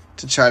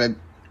to try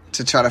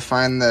to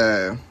find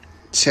the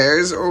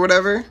chairs or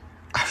whatever,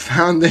 I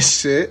found this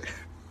shit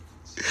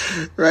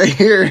right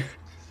here.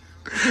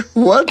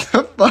 What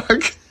the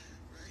fuck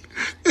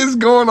is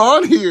going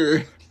on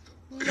here?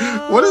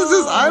 No, what is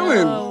this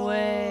island? No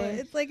way.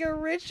 It's like a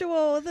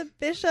ritual with a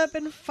bishop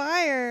and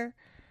fire.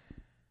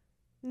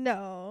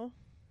 No.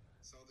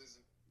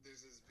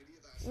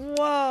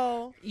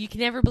 Whoa. You can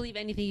never believe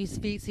anything you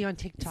see on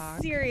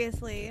TikTok.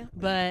 Seriously.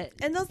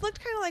 And those looked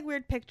kind of like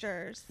weird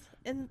pictures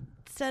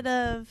instead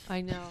of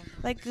I know.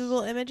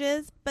 Google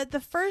Images. But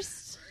the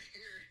first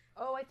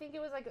I think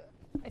it was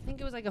I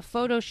think it was like a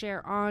photo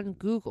share on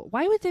Google.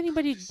 Why would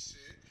anybody?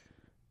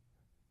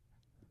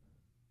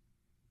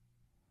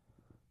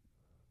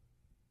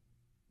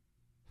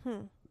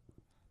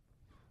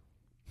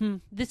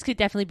 This could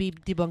definitely be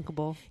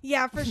debunkable.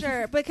 Yeah, for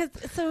sure. Because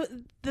so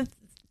the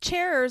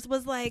chairs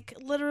was like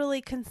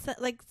literally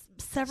like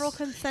several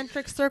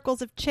concentric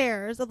circles of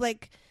chairs of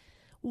like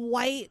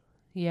white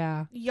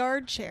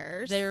yard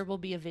chairs. There will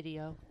be a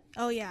video.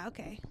 Oh yeah,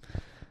 okay.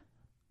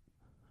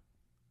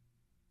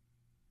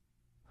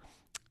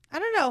 I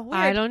don't know. Weird.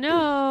 I don't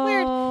know.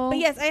 Weird. But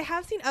yes, I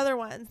have seen other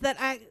ones that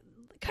I kind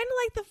of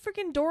like the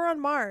freaking door on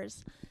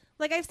Mars.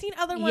 Like I've seen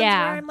other ones where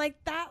I'm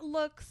like, that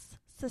looks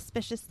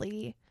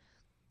suspiciously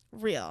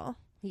real.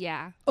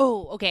 Yeah.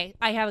 Oh, okay.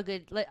 I have a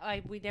good.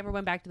 We never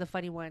went back to the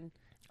funny one.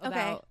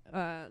 About,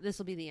 this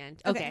will be the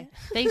end. Okay.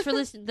 Thanks for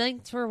listening.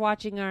 Thanks for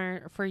watching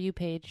our For You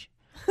page,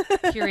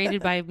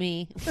 curated by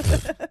me.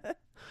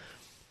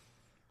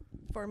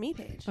 For Me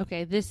page.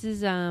 Okay. This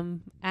is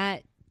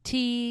at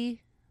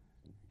Getty.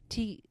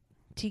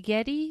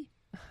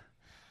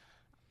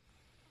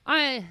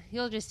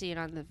 You'll just see it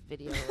on the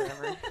video or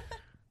whatever.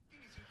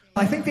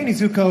 I think Danny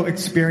Zuko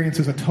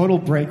experiences a total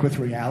break with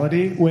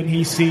reality when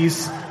he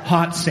sees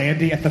Hot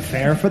Sandy at the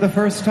fair for the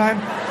first time.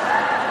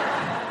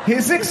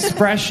 His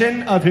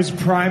expression of his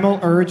primal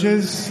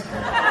urges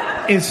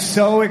is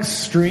so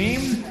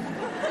extreme,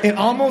 it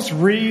almost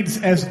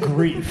reads as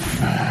grief.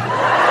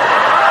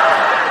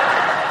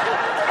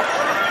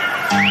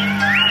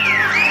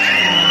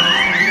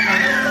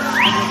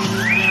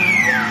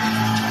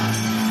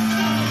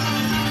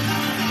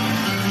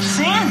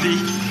 Sandy?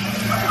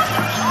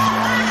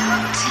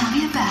 Tell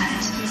me about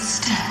it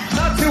instead.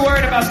 Not too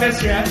worried about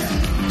this yet.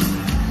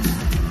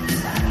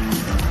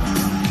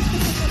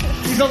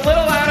 He's a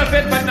little out of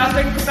it, but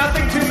nothing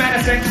too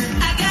menacing.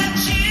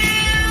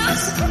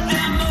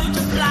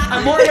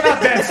 I'm worried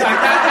about this. I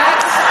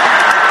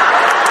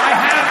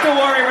have to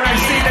worry when I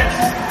see this.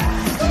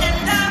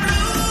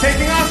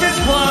 Taking off his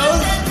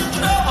clothes,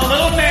 a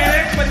little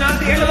manic, but not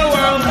the end of the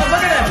world. Oh,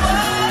 look at him.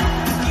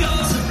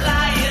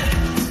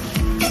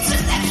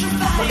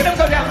 Look at him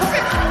go down.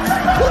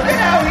 Look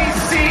at how he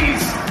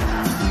sees.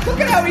 Look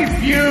at how he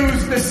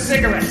views the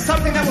cigarette.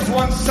 Something that was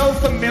once so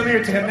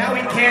familiar to him, now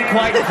he can't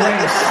quite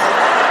place.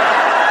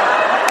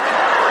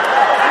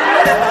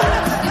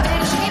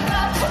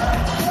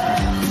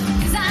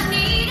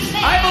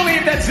 I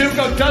believe that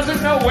Zuko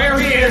doesn't know where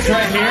he is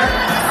right here.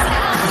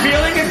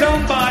 Feeling his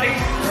own body.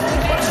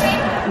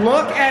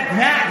 Look at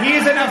that.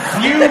 He's in a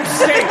fugue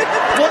state.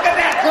 Look at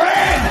that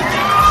grin.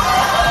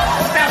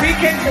 Now he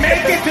can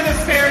make it to the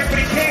stairs, but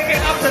he can't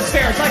get up the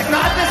stairs. Like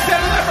not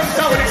dissimilar from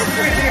someone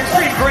experiencing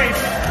extreme grief.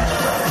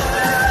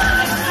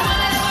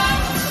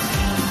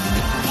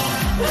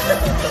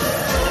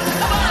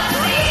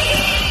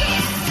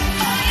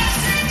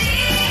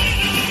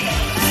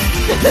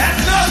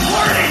 That's not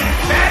flirting!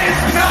 That is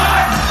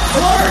not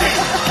flirting!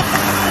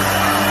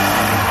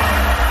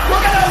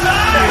 Look at those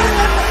eyes!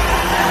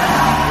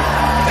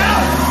 No!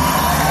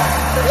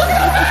 Look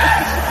at those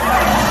eyes!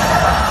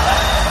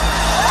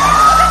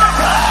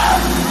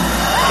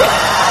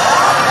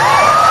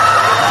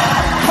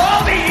 Call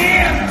the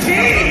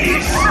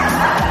EMTs!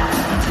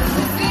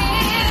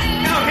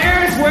 Now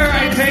here's where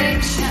I think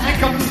it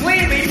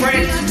completely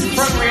breaks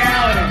from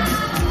reality.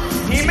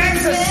 He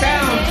makes a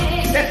sound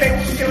that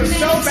it was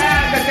so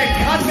bad that they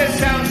cut this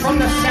sound from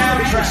the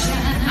soundtrack.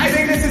 I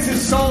think this is his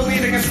soul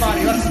leaving his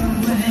body. Not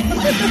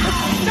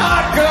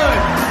good.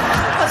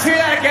 Let's hear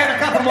that again a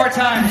couple more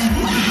times.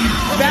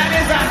 That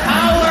is a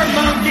howler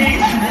monkey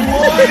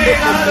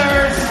warning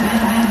others.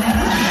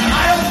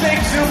 I don't think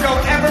Zuko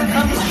ever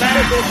comes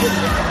back.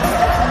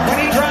 When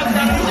he drops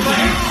out of the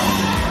plane,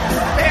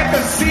 they have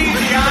to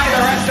CGI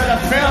the rest of the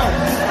film.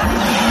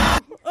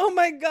 Oh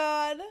my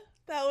god.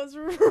 That was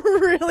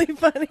really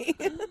funny.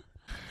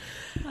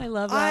 I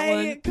love that one.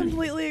 I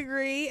completely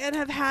agree and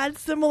have had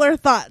similar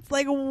thoughts.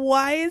 Like,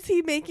 why is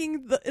he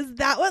making... is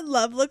that what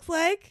love looks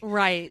like?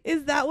 Right.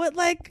 Is that what,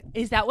 like...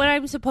 Is that what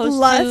I'm supposed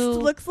lust to...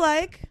 looks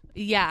like?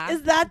 Yeah.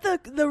 Is that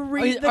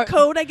the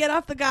code I get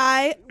off the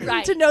guy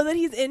to know that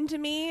he's into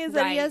me? Is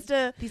that he has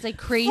to... These, like,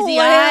 crazy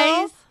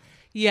eyes?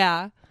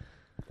 Yeah.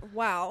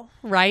 Wow.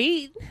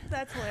 Right?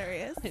 That's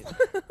hilarious.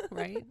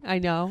 Right? I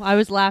know. I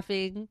was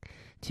laughing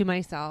to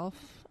myself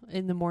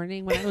in the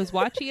morning when I was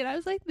watching it. I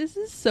was like, this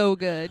is so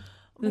good.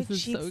 This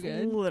is so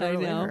good.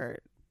 Literally I know.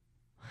 Hurt.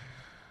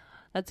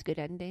 That's a good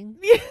ending.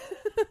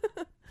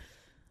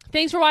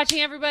 Thanks for watching,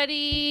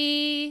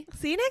 everybody.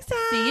 See you next time.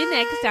 See you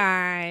next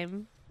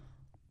time.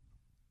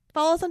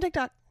 Follow us on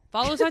TikTok.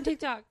 Follow us on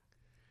TikTok.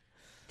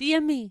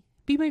 DM me.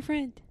 Be my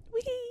friend.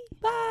 Wee.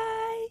 Bye.